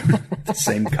 The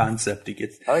same concept. He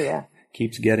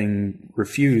keeps getting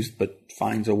refused, but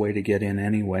finds a way to get in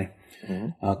anyway.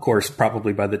 Mm-hmm. Of course,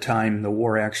 probably by the time the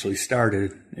war actually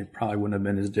started, it probably wouldn't have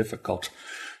been as difficult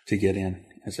to get in,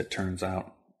 as it turns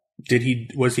out.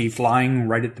 Was he flying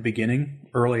right at the beginning,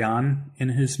 early on in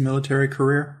his military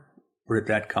career, or did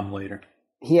that come later?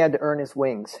 He had to earn his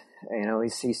wings.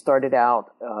 He started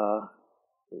out.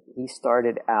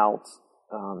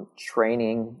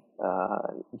 Training,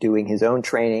 doing his own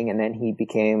training, and then he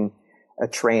became a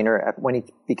trainer. When he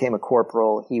became a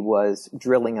corporal, he was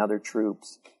drilling other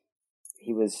troops.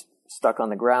 He was stuck on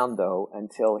the ground, though,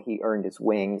 until he earned his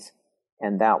wings,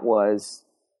 and that was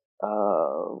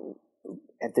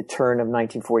at the turn of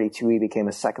 1942. He became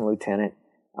a second lieutenant.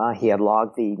 He had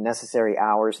logged the necessary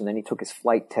hours, and then he took his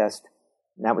flight test.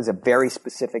 And that was a very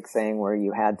specific thing where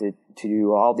you had to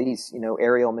do all these,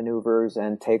 aerial maneuvers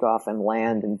and take off and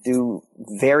land and do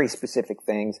very specific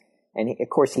things. And of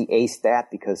course, he aced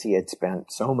that because he had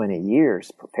spent so many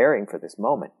years preparing for this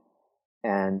moment.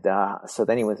 And so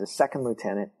then he was a second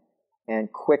lieutenant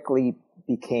and quickly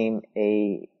became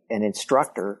an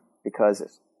instructor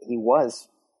because he was,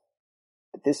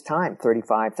 at this time,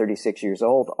 35, 36 years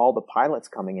old. All the pilots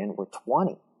coming in were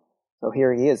 20. So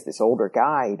here he is, this older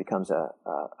guy. He becomes a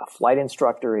flight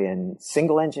instructor in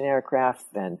single-engine aircraft,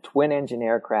 then twin-engine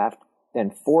aircraft, then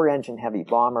four-engine heavy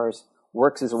bombers.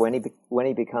 Works as when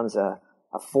he becomes a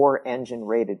four-engine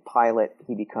rated pilot,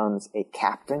 he becomes a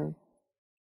captain.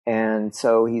 And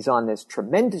so he's on this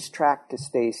tremendous track to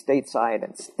stay stateside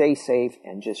and stay safe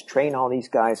and just train all these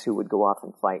guys who would go off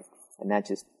and fight. And that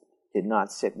just did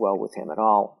not sit well with him at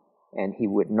all. And he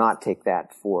would not take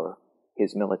that for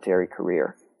his military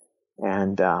career.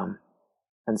 And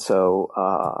so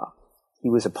he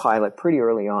was a pilot pretty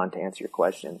early on, to answer your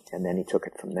question, and then he took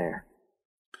it from there.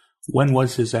 When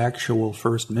was his actual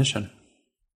first mission?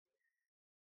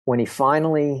 When he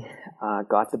finally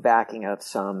got the backing of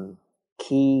some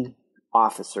key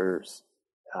officers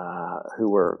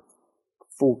who were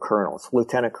full colonels,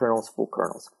 lieutenant colonels, full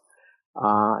colonels,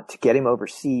 to get him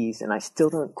overseas, and I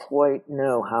still don't quite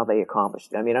know how they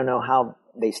accomplished it. I mean, I don't know how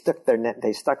they stuck their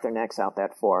necks out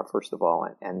that far, first of all,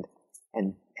 and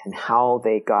how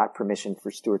they got permission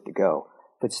for Stewart to go.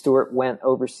 But Stewart went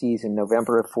overseas in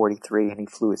November of 43, and he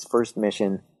flew his first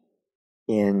mission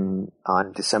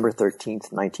on December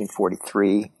 13th,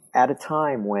 1943, at a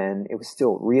time when it was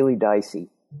still really dicey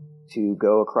to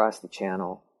go across the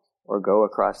Channel or go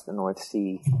across the North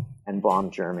Sea and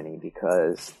bomb Germany,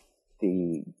 because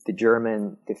the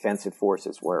German defensive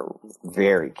forces were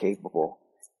very capable,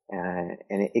 and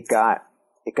it got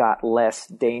less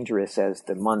dangerous as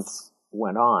the months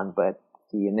went on, but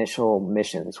the initial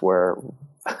missions were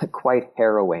quite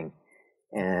harrowing,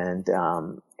 and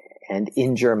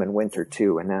in German winter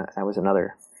too, and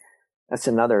that's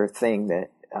another thing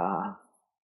that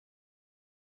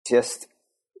just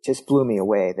just blew me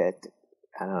away that,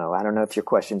 I don't know if your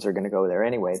questions are going to go there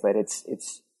anyway, but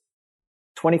it's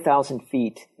 20,000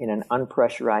 feet in an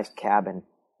unpressurized cabin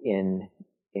in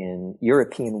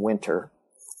European winter.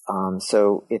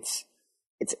 So it's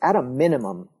at a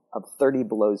minimum of 30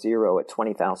 below zero at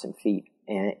 20,000 feet,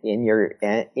 and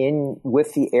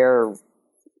with the air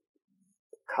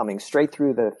coming straight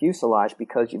through the fuselage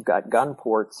because you've got gun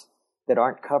ports that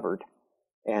aren't covered.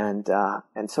 And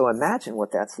so imagine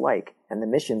what that's like. And the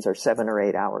missions are 7 or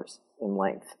 8 hours in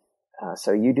length.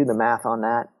 So you do the math on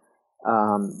that.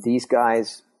 These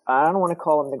guys, I don't want to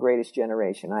call them the greatest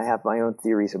generation. I have my own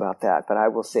theories about that, but I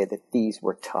will say that these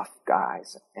were tough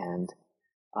guys, and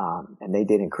they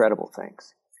did incredible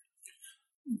things.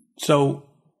 So,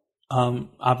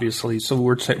 obviously, so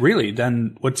we're really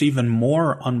then what's even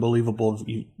more unbelievable,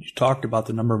 you talked about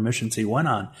the number of missions he went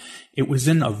on. It was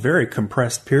in a very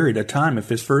compressed period of time. If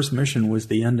his first mission was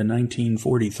the end of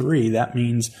 1943, that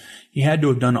means he had to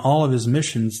have done all of his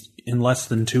missions in less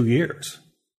than 2 years.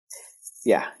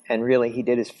 Yeah, and really he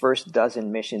did his first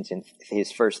dozen missions in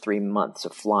his first 3 months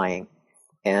of flying,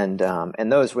 and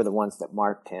those were the ones that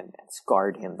marked him and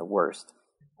scarred him the worst,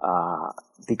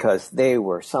 because they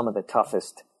were some of the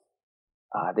toughest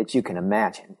that you can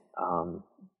imagine.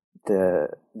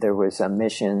 There was a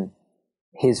mission,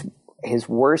 his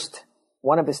worst,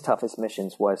 one of his toughest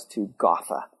missions was to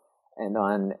Gotha,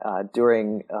 and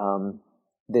during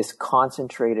this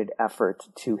concentrated effort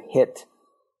to hit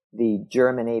the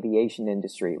German aviation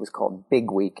industry. It was called Big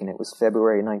Week, and it was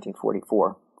February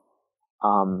 1944.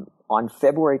 On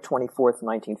February 24th,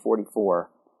 1944,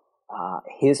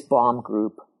 his bomb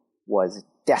group was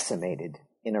decimated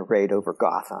in a raid over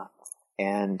Gotha.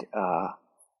 And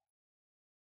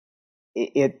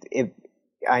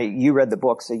you read the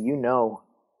book, so you know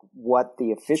what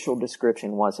the official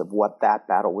description was of what that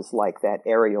battle was like, that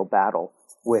aerial battle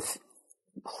with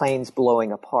planes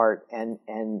blowing apart and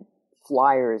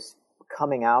flyers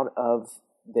coming out of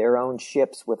their own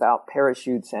ships without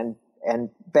parachutes and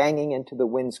banging into the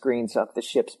windscreens of the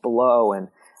ships below. And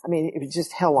I mean, it was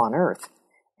just hell on earth.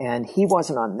 And he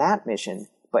wasn't on that mission,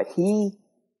 but he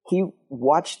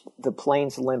watched the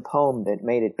planes limp home that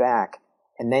made it back.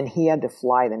 And then he had to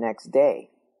fly the next day.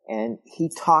 And he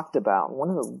talked about, one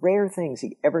of the rare things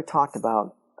he ever talked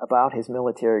about his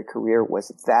military career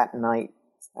was that night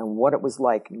and what it was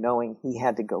like knowing he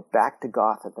had to go back to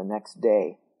Gotha the next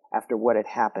day after what had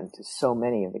happened to so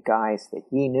many of the guys that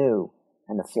he knew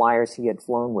and the flyers he had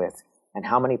flown with, and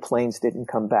how many planes didn't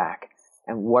come back,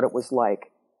 and what it was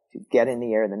like to get in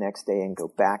the air the next day and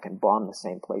go back and bomb the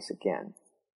same place again.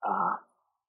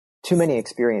 Too many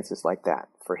experiences like that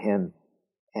for him.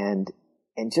 And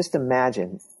just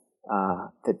imagine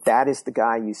that is the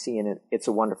guy you see in It's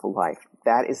a Wonderful Life.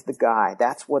 That is the guy.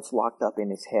 That's what's locked up in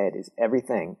his head, is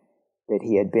everything that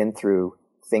he had been through,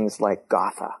 things like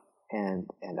Gotha and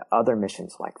other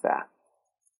missions like that.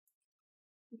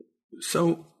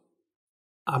 So,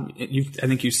 I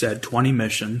think you said 20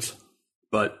 missions,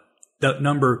 but that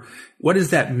number, what does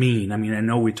that mean? I mean, I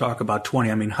know we talk about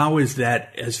 20. I mean, how is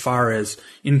that as far as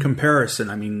in comparison?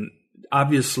 I mean,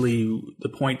 obviously the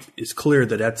point is clear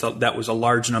that that was a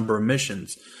large number of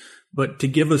missions, but to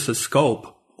give us a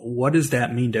scope, what does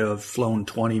that mean to have flown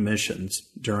 20 missions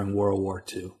during World War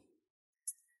II?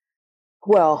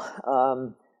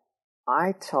 Well,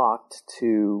 I talked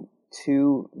to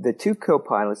the two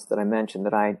co-pilots that I mentioned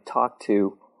that I talked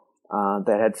to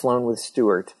that had flown with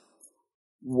Stuart.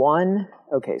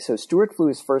 So Stuart flew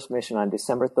his first mission on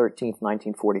December 13th,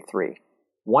 1943.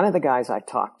 One of the guys I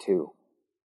talked to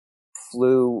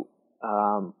flew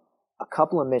a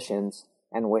couple of missions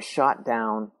and was shot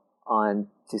down on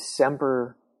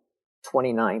December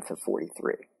 29th of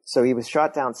 43. So he was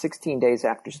shot down 16 days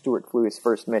after Stuart flew his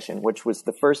first mission, which was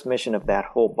the first mission of that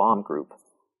whole bomb group.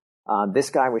 This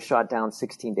guy was shot down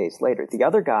 16 days later. The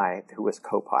other guy, who was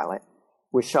co-pilot,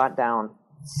 was shot down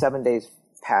 7 days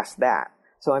past that.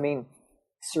 So, I mean,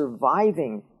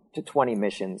 surviving to 20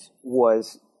 missions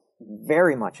was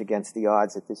very much against the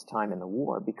odds at this time in the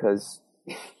war because,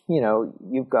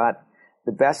 you've got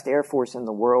the best Air Force in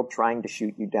the world trying to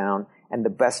shoot you down and the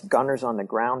best gunners on the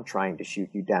ground trying to shoot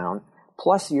you down.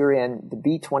 Plus, you're in the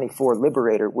B-24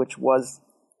 Liberator, which was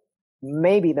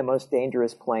maybe the most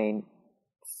dangerous plane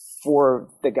for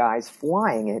the guys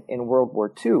flying it in World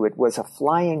War II. It was a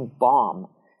flying bomb.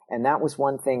 And that was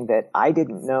one thing that I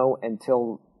didn't know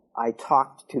until I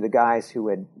talked to the guys who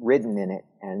had ridden in it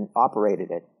and operated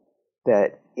it,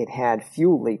 that it had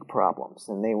fuel leak problems,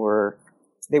 and they were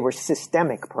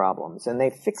systemic problems, and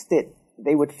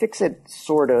they would fix it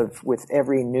sort of with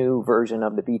every new version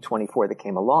of the B-24 that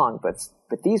came along, but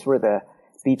these were the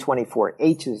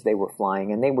B-24Hs they were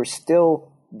flying, and they were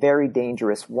still very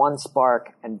dangerous. One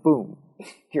spark and boom,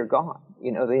 you're gone.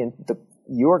 You know,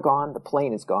 you're gone, the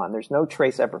plane is gone. There's no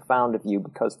trace ever found of you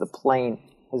because the plane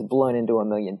has blown into a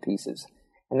million pieces.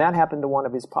 And that happened to one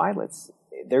of his pilots.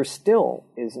 There is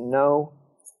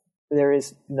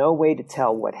no way to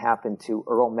tell what happened to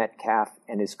Earl Metcalf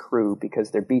and his crew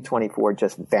because their B-24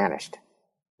 just vanished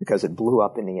because it blew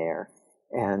up in the air.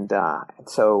 And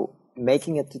so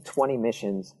making it to 20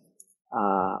 missions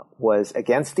was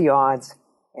against the odds,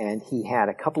 and he had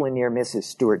a couple of near misses,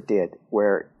 Stewart did,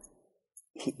 where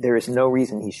there is no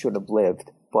reason he should have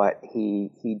lived, but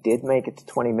he did make it to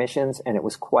 20 missions, and it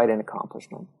was quite an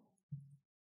accomplishment.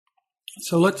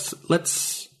 So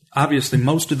let's obviously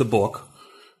most of the book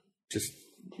just,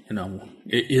 you know,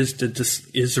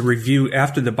 is a review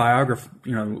after the biography,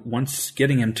 you know, once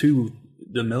getting into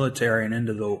the military and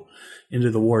into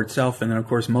the war itself. And then of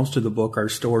course most of the book are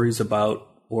stories about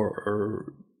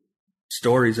or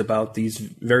stories about these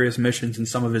various missions and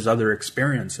some of his other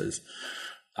experiences.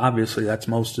 Obviously that's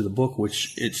most of the book,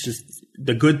 which it's just,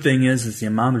 the good thing is the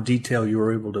amount of detail you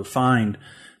were able to find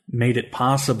made it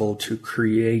possible to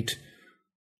create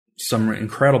some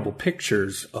incredible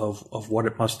pictures of what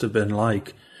it must have been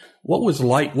like. What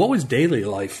was daily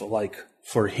life like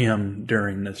for him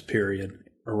during this period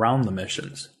around the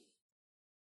missions?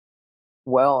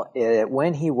 Well,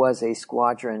 when he was a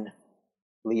squadron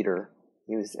leader,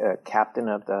 he was a captain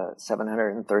of the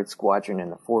 703rd Squadron in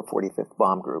the 445th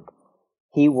Bomb Group.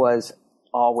 He was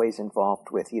always involved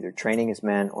with either training his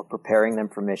men or preparing them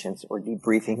for missions or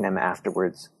debriefing them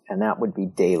afterwards, and that would be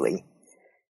daily.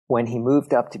 When he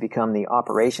moved up to become the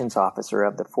operations officer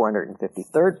of the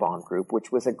 453rd Bomb Group, which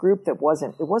was a group that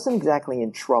wasn't exactly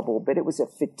in trouble, but it was a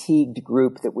fatigued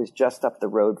group that was just up the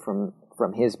road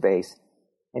from his base.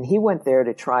 And he went there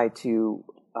to try to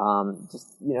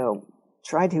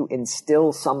try to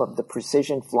instill some of the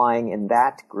precision flying in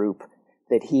that group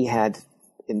that he had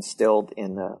instilled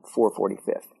in the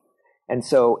 445th. And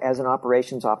so as an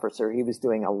operations officer, he was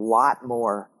doing a lot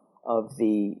more of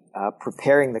the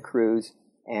preparing the crews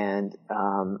and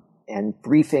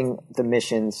briefing the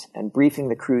missions and briefing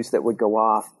the crews that would go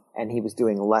off, and he was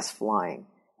doing less flying.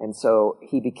 And so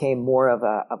he became more of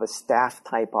a staff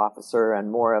type officer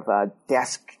and more of a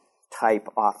desk type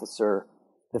officer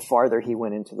the farther he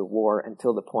went into the war,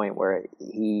 until the point where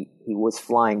he was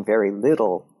flying very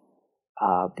little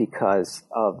because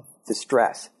of the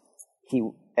stress.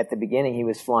 At the beginning he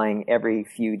was flying every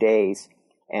few days,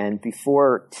 and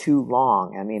before too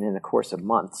long, I mean in the course of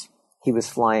months, he was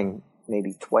flying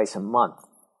maybe twice a month.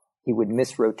 He would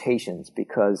miss rotations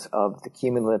because of the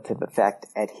cumulative effect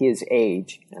at his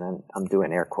age, and I'm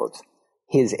doing air quotes,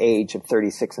 his age of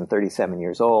 36 and 37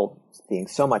 years old, being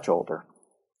so much older,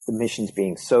 the missions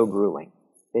being so grueling,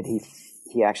 that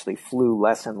he actually flew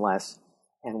less and less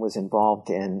and was involved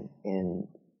in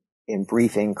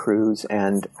briefing crews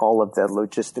and all of the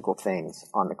logistical things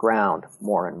on the ground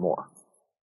more and more.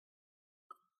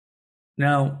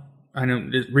 Now, I know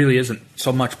it really isn't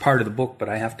so much part of the book, but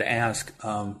I have to ask,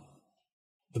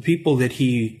 the people that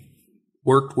he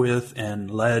worked with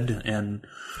and led and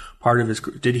part of his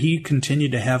group, did he continue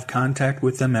to have contact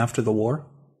with them after the war?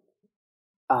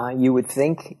 You would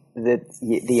think that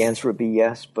the answer would be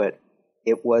yes, but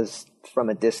it was from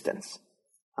a distance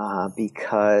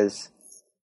because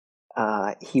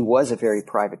he was a very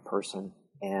private person.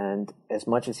 And as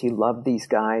much as he loved these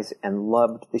guys and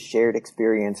loved the shared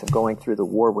experience of going through the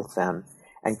war with them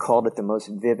and called it the most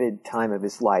vivid time of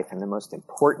his life and the most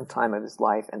important time of his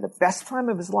life and the best time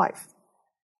of his life,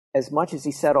 as much as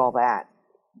he said all that,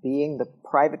 being the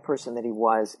private person that he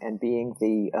was and being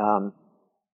the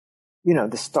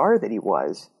star that he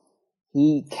was,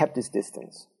 he kept his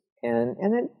distance. And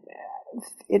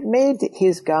it made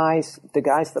the guys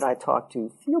that I talked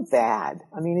to, feel bad.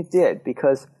 I mean, it did,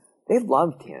 because they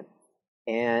loved him,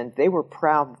 and they were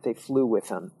proud that they flew with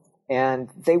him, and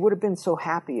they would have been so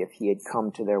happy if he had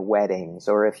come to their weddings,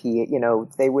 or if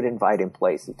they would invite him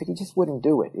places, but he just wouldn't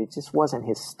do it. It just wasn't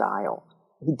his style.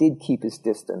 He did keep his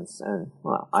distance, and,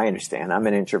 well, I understand. I'm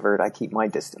an introvert. I keep my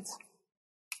distance.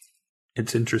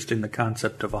 It's interesting, the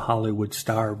concept of a Hollywood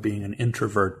star being an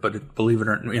introvert, but believe it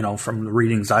or not, from the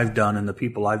readings I've done and the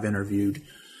people I've interviewed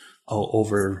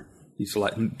over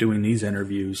doing these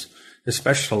interviews,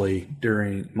 especially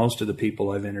during most of the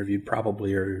people I've interviewed,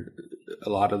 probably are a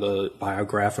lot of the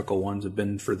biographical ones have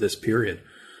been for this period,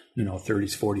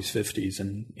 30s, 40s, 50s,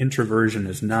 and introversion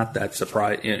is not that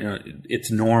surprising.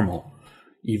 It's normal,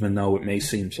 even though it may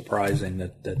seem surprising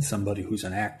that somebody who's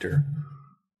an actor,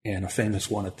 and a famous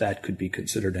one at that, could be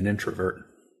considered an introvert.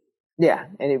 Yeah,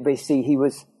 and he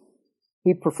was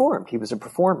He performed. He was a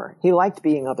performer. He liked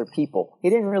being other people. He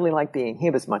didn't really like being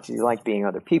him as much as he liked being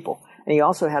other people. And he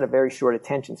also had a very short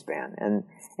attention span, and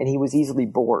he was easily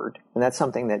bored. And that's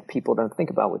something that people don't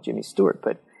think about with Jimmy Stewart,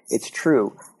 but it's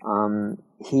true.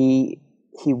 He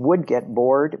would get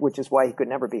bored, which is why he could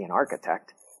never be an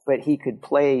architect, but he could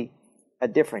play a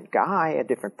different guy, a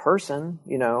different person,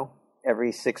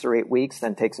 every 6 or 8 weeks,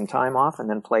 then take some time off and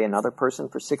then play another person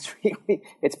for 6 or 8 weeks.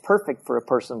 It's perfect for a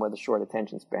person with a short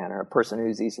attention span or a person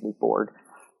who's easily bored.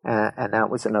 And that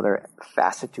was another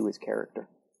facet to his character.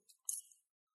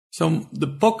 So the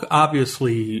book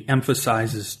obviously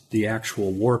emphasizes the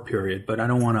actual war period, but I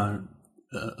don't want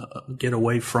to get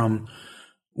away from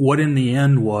what in the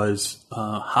end was,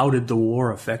 how did the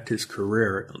war affect his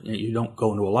career? You don't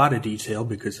go into a lot of detail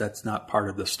because that's not part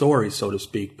of the story, so to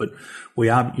speak, but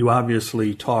you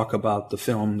obviously talk about the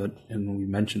film that, and we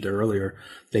mentioned it earlier,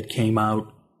 that came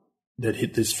out, that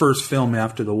hit his first film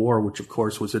after the war, which of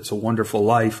course was It's a Wonderful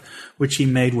Life, which he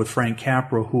made with Frank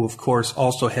Capra, who of course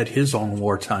also had his own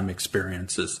wartime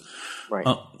experiences. Right.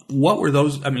 What were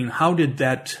those? I mean, how did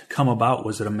that come about?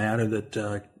 Was it a matter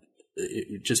that,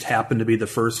 it just happened to be the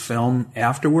first film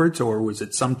afterwards, or was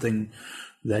it something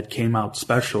that came out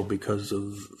special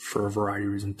for a variety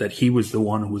of reasons, that he was the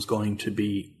one who was going to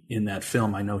be in that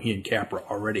film? I know he and Capra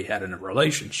already had a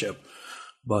relationship,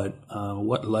 but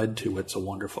what led to It's a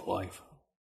Wonderful Life?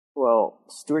 Well,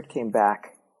 Stewart came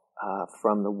back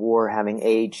from the war having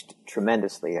aged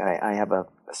tremendously. I have a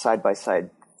side-by-side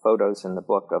photos in the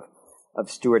book of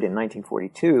Stewart in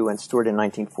 1942 and Stewart in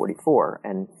 1944,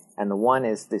 and the one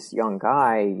is this young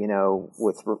guy,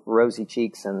 with rosy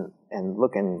cheeks and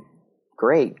looking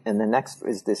great. And the next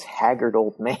is this haggard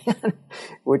old man,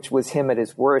 which was him at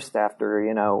his worst after,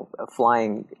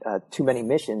 flying too many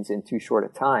missions in too short a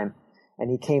time. And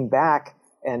he came back,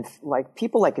 and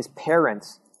people like his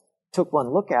parents took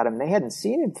one look at him. They hadn't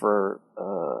seen him for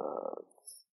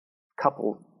a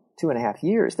couple, 2.5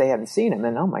 years. They hadn't seen him.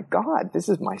 And, oh my God, this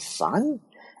is my son?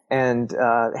 And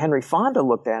Henry Fonda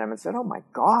looked at him and said, "Oh my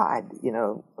God,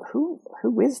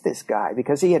 who is this guy?"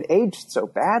 Because he had aged so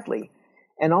badly,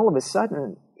 and all of a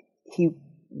sudden he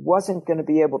wasn't going to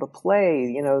be able to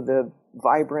play, the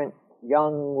vibrant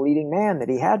young leading man that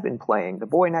he had been playing, the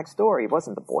boy next door. He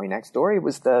wasn't the boy next door; he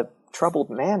was the troubled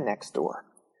man next door,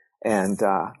 and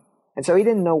so he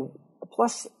didn't know.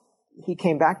 Plus, he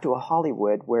came back to a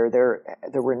Hollywood where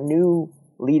there were new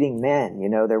leading men.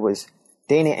 There was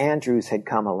Dana Andrews had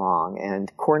come along,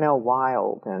 and Cornell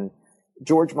Wilde, and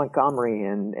George Montgomery,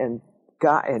 and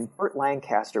Burt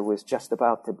Lancaster was just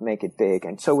about to make it big,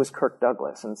 and so was Kirk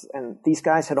Douglas, and these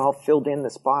guys had all filled in the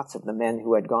spots of the men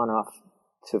who had gone off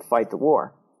to fight the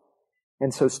war,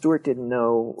 and so Stewart didn't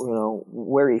know,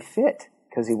 where he fit,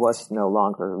 because he was no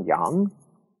longer young.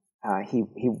 He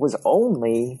was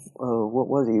only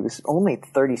He was only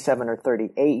 37 or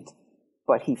 38,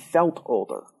 but he felt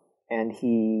older. And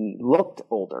he looked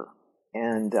older,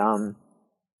 and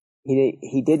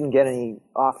he didn't get any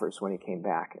offers when he came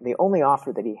back. The only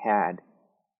offer that he had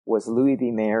was Louis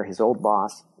B. Mayer, his old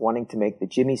boss, wanting to make the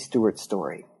Jimmy Stewart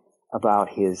story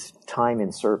about his time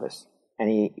in service, and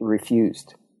he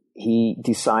refused. He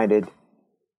decided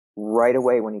right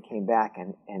away when he came back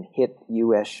and hit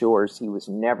U.S. shores, he was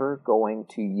never going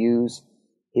to use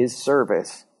his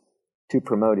service to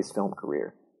promote his film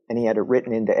career. And he had it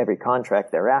written into every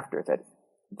contract thereafter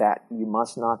that you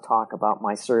must not talk about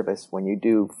my service when you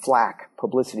do flack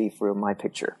publicity for my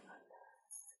picture.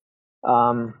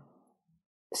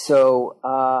 So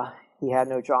he had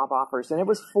no job offers, and it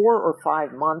was 4 or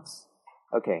 5 months.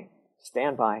 Okay,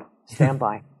 stand by.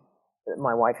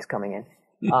 My wife is coming in.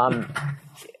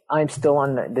 I'm still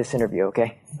on this interview,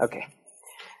 okay? Okay.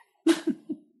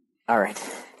 All right.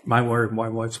 My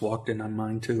wife's walked in on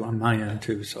mine too, on my end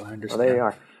too, so I understand. Well, there you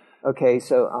are. Okay,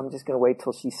 so I'm just going to wait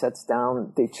till she sets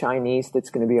down the Chinese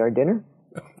that's going to be our dinner.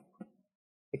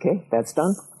 Okay, that's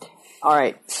done. All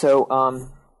right, so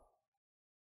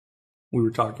we were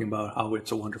talking about how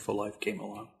It's a Wonderful Life came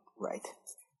along. Right.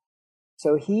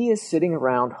 So he is sitting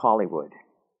around Hollywood.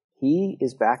 He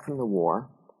is back from the war.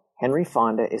 Henry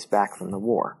Fonda is back from the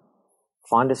war.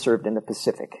 Fonda served in the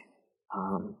Pacific.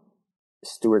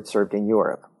 Stewart served in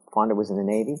Europe. Fonda was in the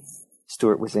Navy.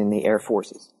 Stewart was in the Air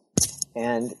Forces.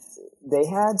 And they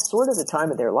had sort of the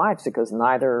time of their lives because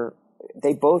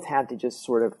they both had to just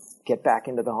sort of get back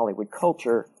into the Hollywood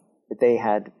culture that they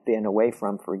had been away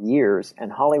from for years,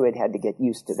 and Hollywood had to get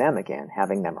used to them again,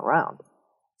 having them around.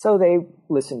 So they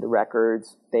listened to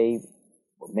records, they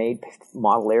made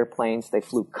model airplanes, they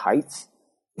flew kites.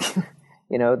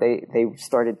 They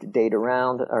started to date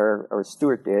around, or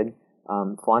Stewart did.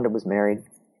 Fonda was married.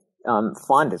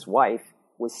 Fonda's wife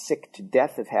was sick to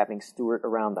death of having Stewart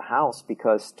around the house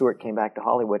because Stewart came back to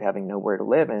Hollywood having nowhere to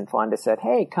live, and Fonda said,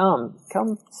 "Hey, come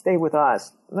stay with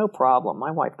us. No problem. My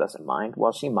wife doesn't mind."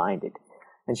 Well, she minded,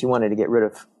 and she wanted to get rid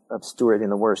of Stewart in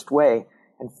the worst way.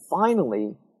 And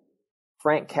finally,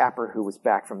 Frank Capra, who was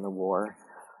back from the war,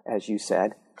 as you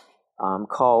said,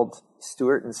 called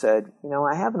Stewart and said,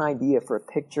 "I have an idea for a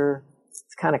picture.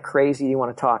 It's kind of crazy. You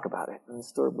want to talk about it?" And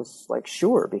Stewart was like,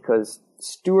 "Sure," because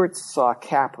Stewart saw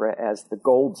Capra as the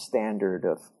gold standard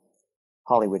of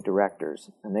Hollywood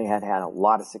directors, and they had had a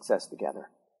lot of success together.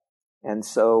 And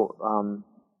so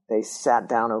they sat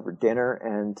down over dinner,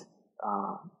 and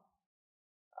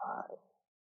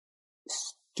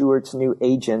Stewart's new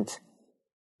agent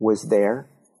was there,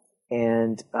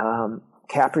 and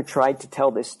Capra tried to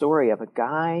tell this story of a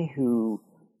guy who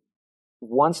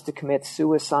wants to commit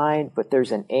suicide, but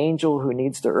there's an angel who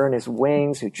needs to earn his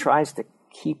wings, who tries to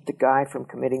keep the guy from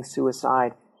committing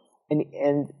suicide.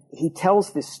 And he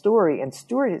tells this story, and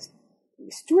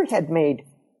Stewart had made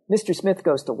Mr. Smith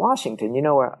Goes to Washington,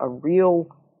 a real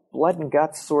blood and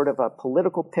guts sort of a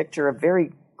political picture, a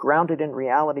very grounded in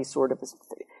reality sort of.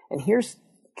 And here's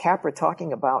Capra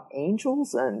talking about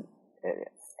angels, and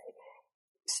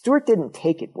Stewart didn't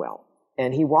take it well.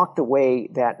 And he walked away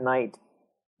that night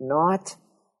he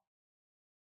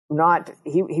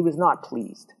was not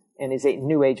pleased, and his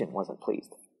new agent wasn't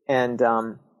pleased. And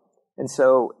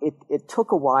so it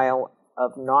took a while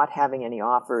of not having any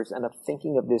offers and of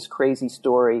thinking of this crazy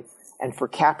story, and for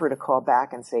Capra to call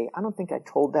back and say, "I don't think I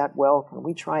told that well. Can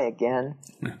we try again?"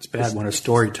 It's bad when a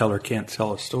storyteller can't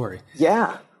tell a story.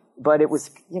 Yeah, but it was,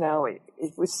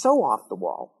 it was so off the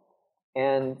wall.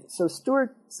 And so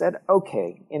Stewart said,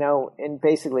 "Okay," and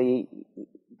basically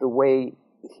the way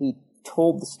he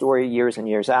told the story years and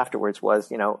years afterwards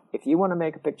was, if you want to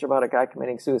make a picture about a guy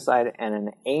committing suicide and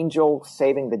an angel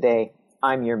saving the day,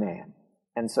 I'm your man.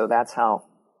 And so that's how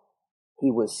he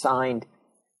was signed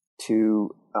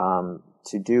to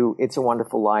do It's a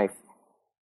Wonderful Life,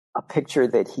 a picture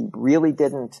that he really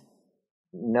didn't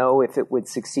know if it would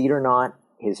succeed or not,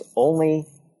 his only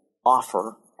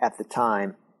offer at the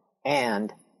time.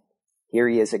 And here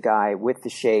he is, a guy with the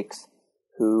shakes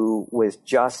who was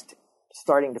just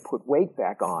starting to put weight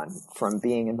back on from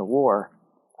being in the war.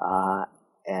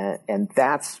 And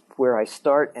that's where I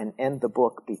start and end the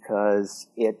book, because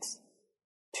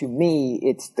to me,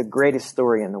 it's the greatest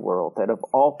story in the world, that of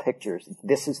all pictures,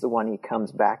 this is the one he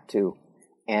comes back to.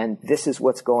 And this is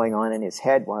what's going on in his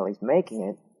head while he's making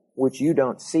it, which you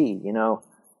don't see,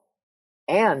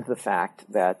 And the fact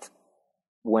that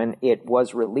when it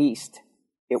was released,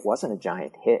 it wasn't a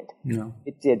giant hit. No.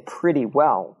 It did pretty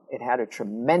well. It had a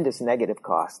tremendous negative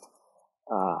cost.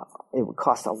 It would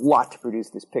cost a lot to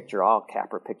produce this picture. All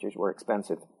Capra pictures were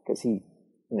expensive because he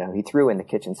threw in the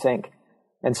kitchen sink.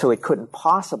 And so it couldn't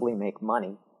possibly make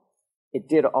money. It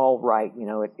did all right.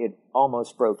 It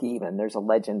almost broke even. There's a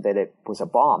legend that it was a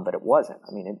bomb, but it wasn't.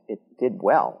 I mean, it did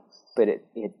well, but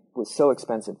it was so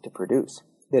expensive to produce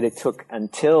that it took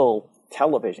until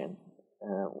television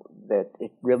that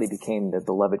it really became the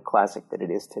beloved classic that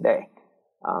it is today.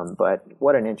 But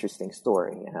what an interesting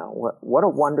story, what a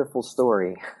wonderful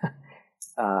story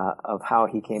of how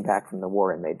he came back from the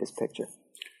war and made this picture.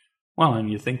 Well,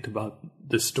 and you think about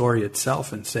the story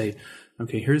itself and say,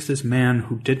 okay, here's this man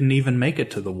who didn't even make it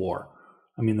to the war.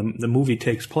 I mean, the movie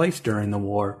takes place during the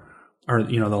war, or,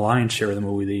 the lion's share of the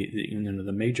movie,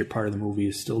 the major part of the movie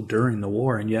is still during the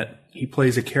war, and yet he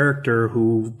plays a character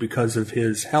who, because of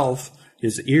his health,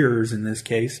 his ears in this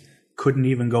case, couldn't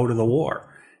even go to the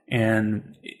war.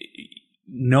 And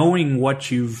knowing what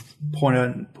you've put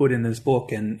in this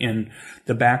book and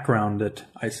the background that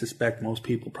I suspect most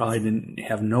people probably didn't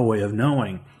have no way of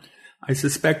knowing, I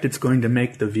suspect it's going to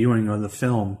make the viewing of the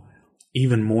film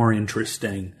even more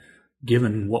interesting,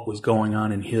 given what was going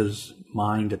on in his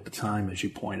mind at the time, as you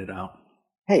pointed out.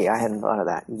 Hey, I hadn't thought of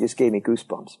that. You just gave me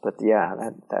goosebumps. But yeah,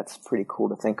 that's pretty cool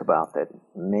to think about, that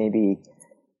maybe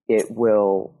it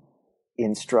will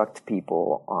instruct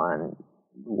people on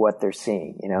what they're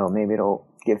seeing. Maybe it'll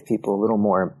give people a little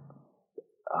more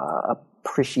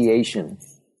appreciation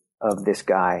of this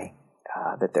guy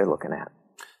that they're looking at.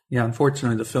 Yeah,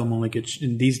 unfortunately, the film only gets,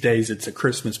 in these days, it's a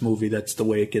Christmas movie. That's the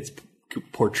way it gets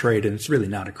portrayed, and it's really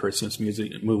not a Christmas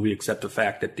movie, except the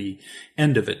fact that the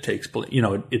end of it takes place.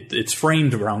 It's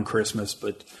framed around Christmas,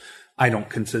 but I don't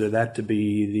consider that to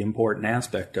be the important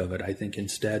aspect of it. I think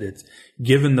instead it's,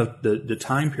 given the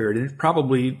time period,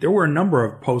 and there were a number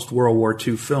of post-World War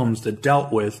II films that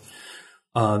dealt with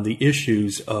the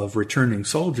issues of returning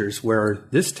soldiers, where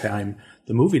this time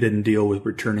the movie didn't deal with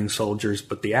returning soldiers,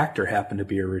 but the actor happened to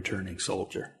be a returning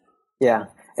soldier. Yeah.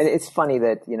 And it's funny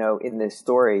that, in this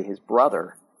story, his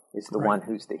brother is the one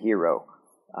who's the hero.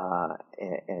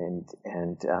 And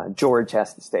George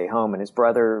has to stay home, and his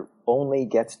brother only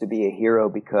gets to be a hero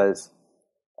because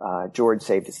George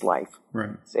saved his life,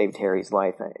 saved Harry's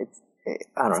life.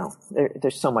 I don't know.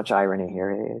 There's so much irony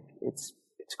here. It's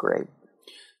great.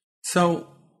 So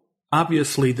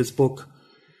obviously, this book,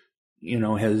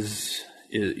 is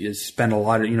spent a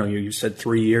lot of, you said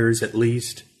 3 years at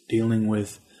least dealing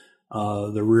with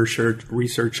the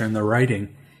research and the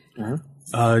writing.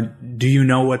 Mm-hmm. Do you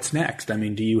know what's next? I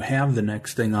mean, do you have the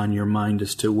next thing on your mind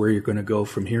as to where you're going to go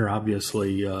from here?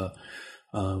 Obviously,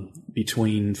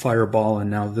 between Fireball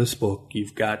and now this book,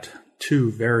 you've got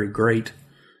two very great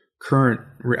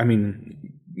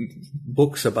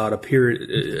books about a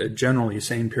period, generally the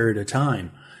same period of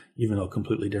time, even though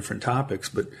completely different topics.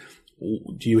 But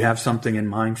do you have something in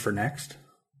mind for next?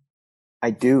 I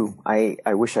do. I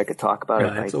wish I could talk about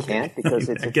it. I can't because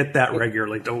I get that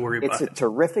regularly. Don't worry about it. It's a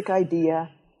terrific idea.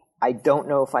 I don't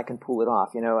know if I can pull it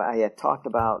off. I had talked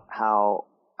about how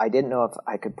I didn't know if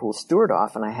I could pull Stewart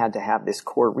off, and I had to have this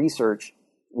core research.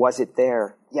 Was it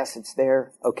there? Yes, it's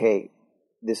there. Okay,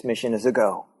 this mission is a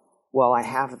go. Well, I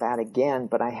have that again,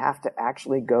 but I have to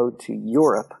actually go to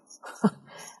Europe,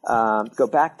 go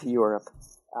back to Europe,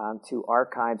 to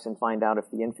archives and find out if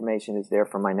the information is there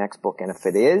for my next book. And if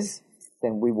it is,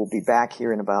 then we will be back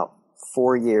here in about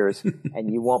 4 years,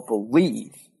 and you won't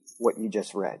believe what you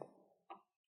just read.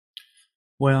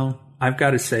 Well, I've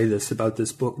got to say this about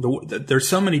this book. There's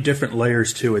so many different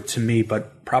layers to it to me,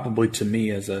 but probably to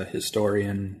me as a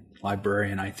historian,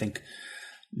 librarian, I think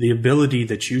the ability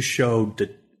that you showed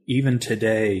that even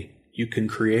today you can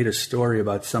create a story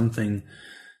about something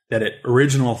that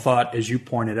original thought, as you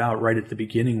pointed out right at the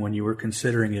beginning when you were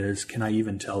considering it, is, can I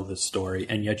even tell this story?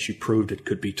 And yet you proved it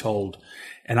could be told.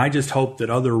 And I just hope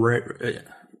that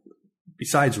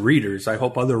besides readers, I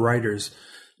hope other writers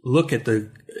look at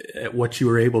what you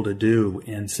were able to do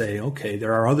and say, okay,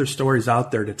 there are other stories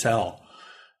out there to tell,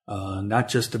 not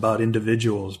just about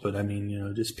individuals, but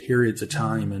just periods of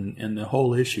time and the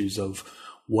whole issues of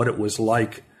what it was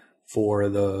like for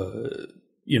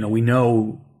we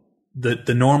know that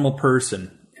the normal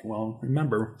person, well,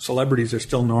 remember, celebrities are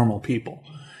still normal people,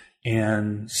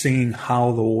 and seeing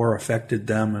how the war affected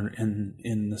them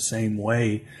in the same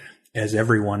way as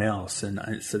everyone else.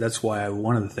 And so that's why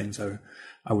one of the things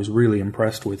I was really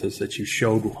impressed with is that you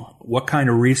showed what kind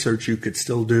of research you could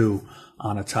still do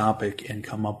on a topic and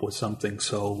come up with something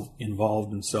so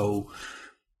involved and so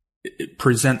it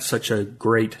presents such a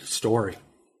great story.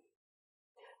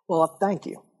 Well, thank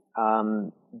you.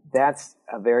 That's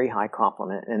a very high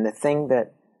compliment. And the thing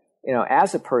that,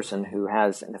 as a person who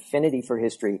has an affinity for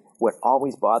history, what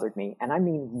always bothered me, and I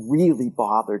mean really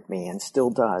bothered me and still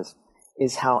does,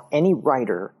 is how any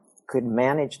writer could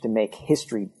manage to make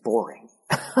history boring.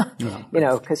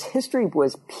 Because history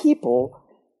was people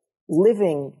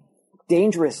living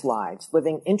dangerous lives,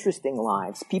 living interesting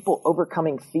lives, people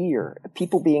overcoming fear,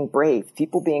 people being brave,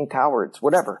 people being cowards,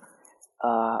 whatever.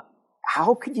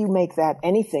 How could you make that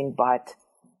anything but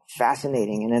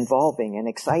fascinating and involving and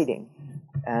exciting?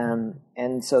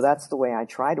 And so that's the way I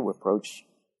try to approach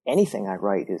anything I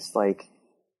write, is like,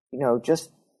 just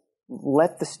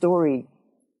let the story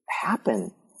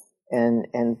happen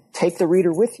and take the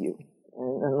reader with you.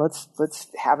 And let's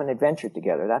have an adventure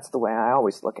together. That's the way I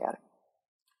always look at it.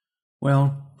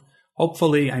 Well,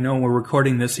 hopefully, I know we're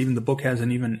recording this, even the book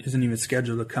isn't even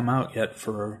scheduled to come out yet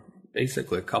for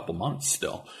basically a couple months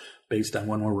still, based on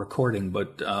when we're recording.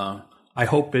 But I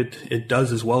hope it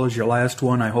does as well as your last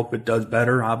one. I hope it does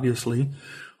better, obviously.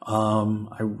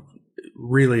 I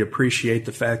really appreciate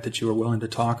the fact that you were willing to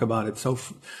talk about it so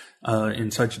in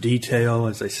such detail.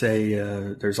 As I say,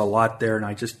 there's a lot there,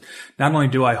 and not only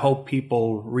do I hope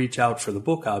people reach out for the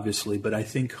book, obviously, but I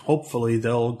think hopefully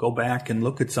they'll go back and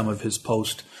look at some of his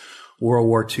post-World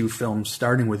War II films,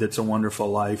 starting with It's a Wonderful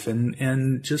Life,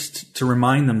 and just to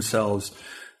remind themselves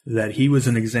that he was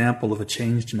an example of a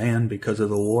changed man because of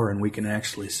the war, and we can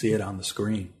actually see it on the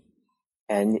screen.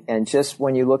 And just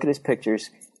when you look at his pictures,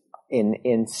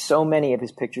 in so many of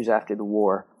his pictures after the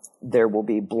war, there will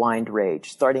be blind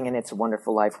rage, starting in It's a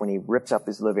Wonderful Life when he rips up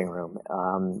his living room.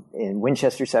 In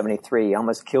Winchester 73, he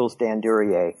almost kills Dan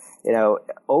Duryea.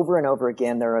 Over and over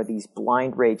again, there are these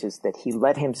blind rages that he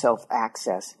let himself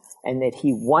access, and that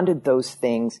he wanted those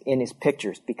things in his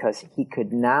pictures because he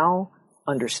could now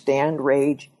understand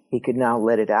rage. He could now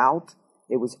let it out.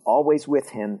 It was always with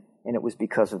him, and it was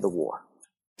because of the war.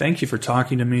 Thank you for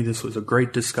talking to me. This was a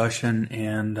great discussion,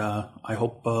 and I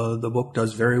hope the book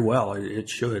does very well. It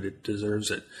should. It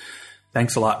deserves it.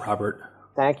 Thanks a lot, Robert.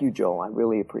 Thank you, Joel. I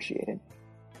really appreciate it.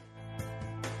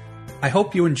 I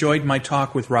hope you enjoyed my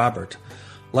talk with Robert.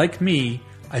 Like me,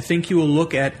 I think you will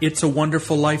look at It's a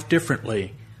Wonderful Life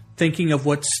differently, thinking of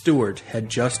what Stewart had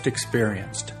just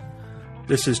experienced.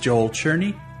 This is Joel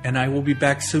Cherney, and I will be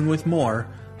back soon with more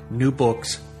New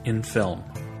Books in Film.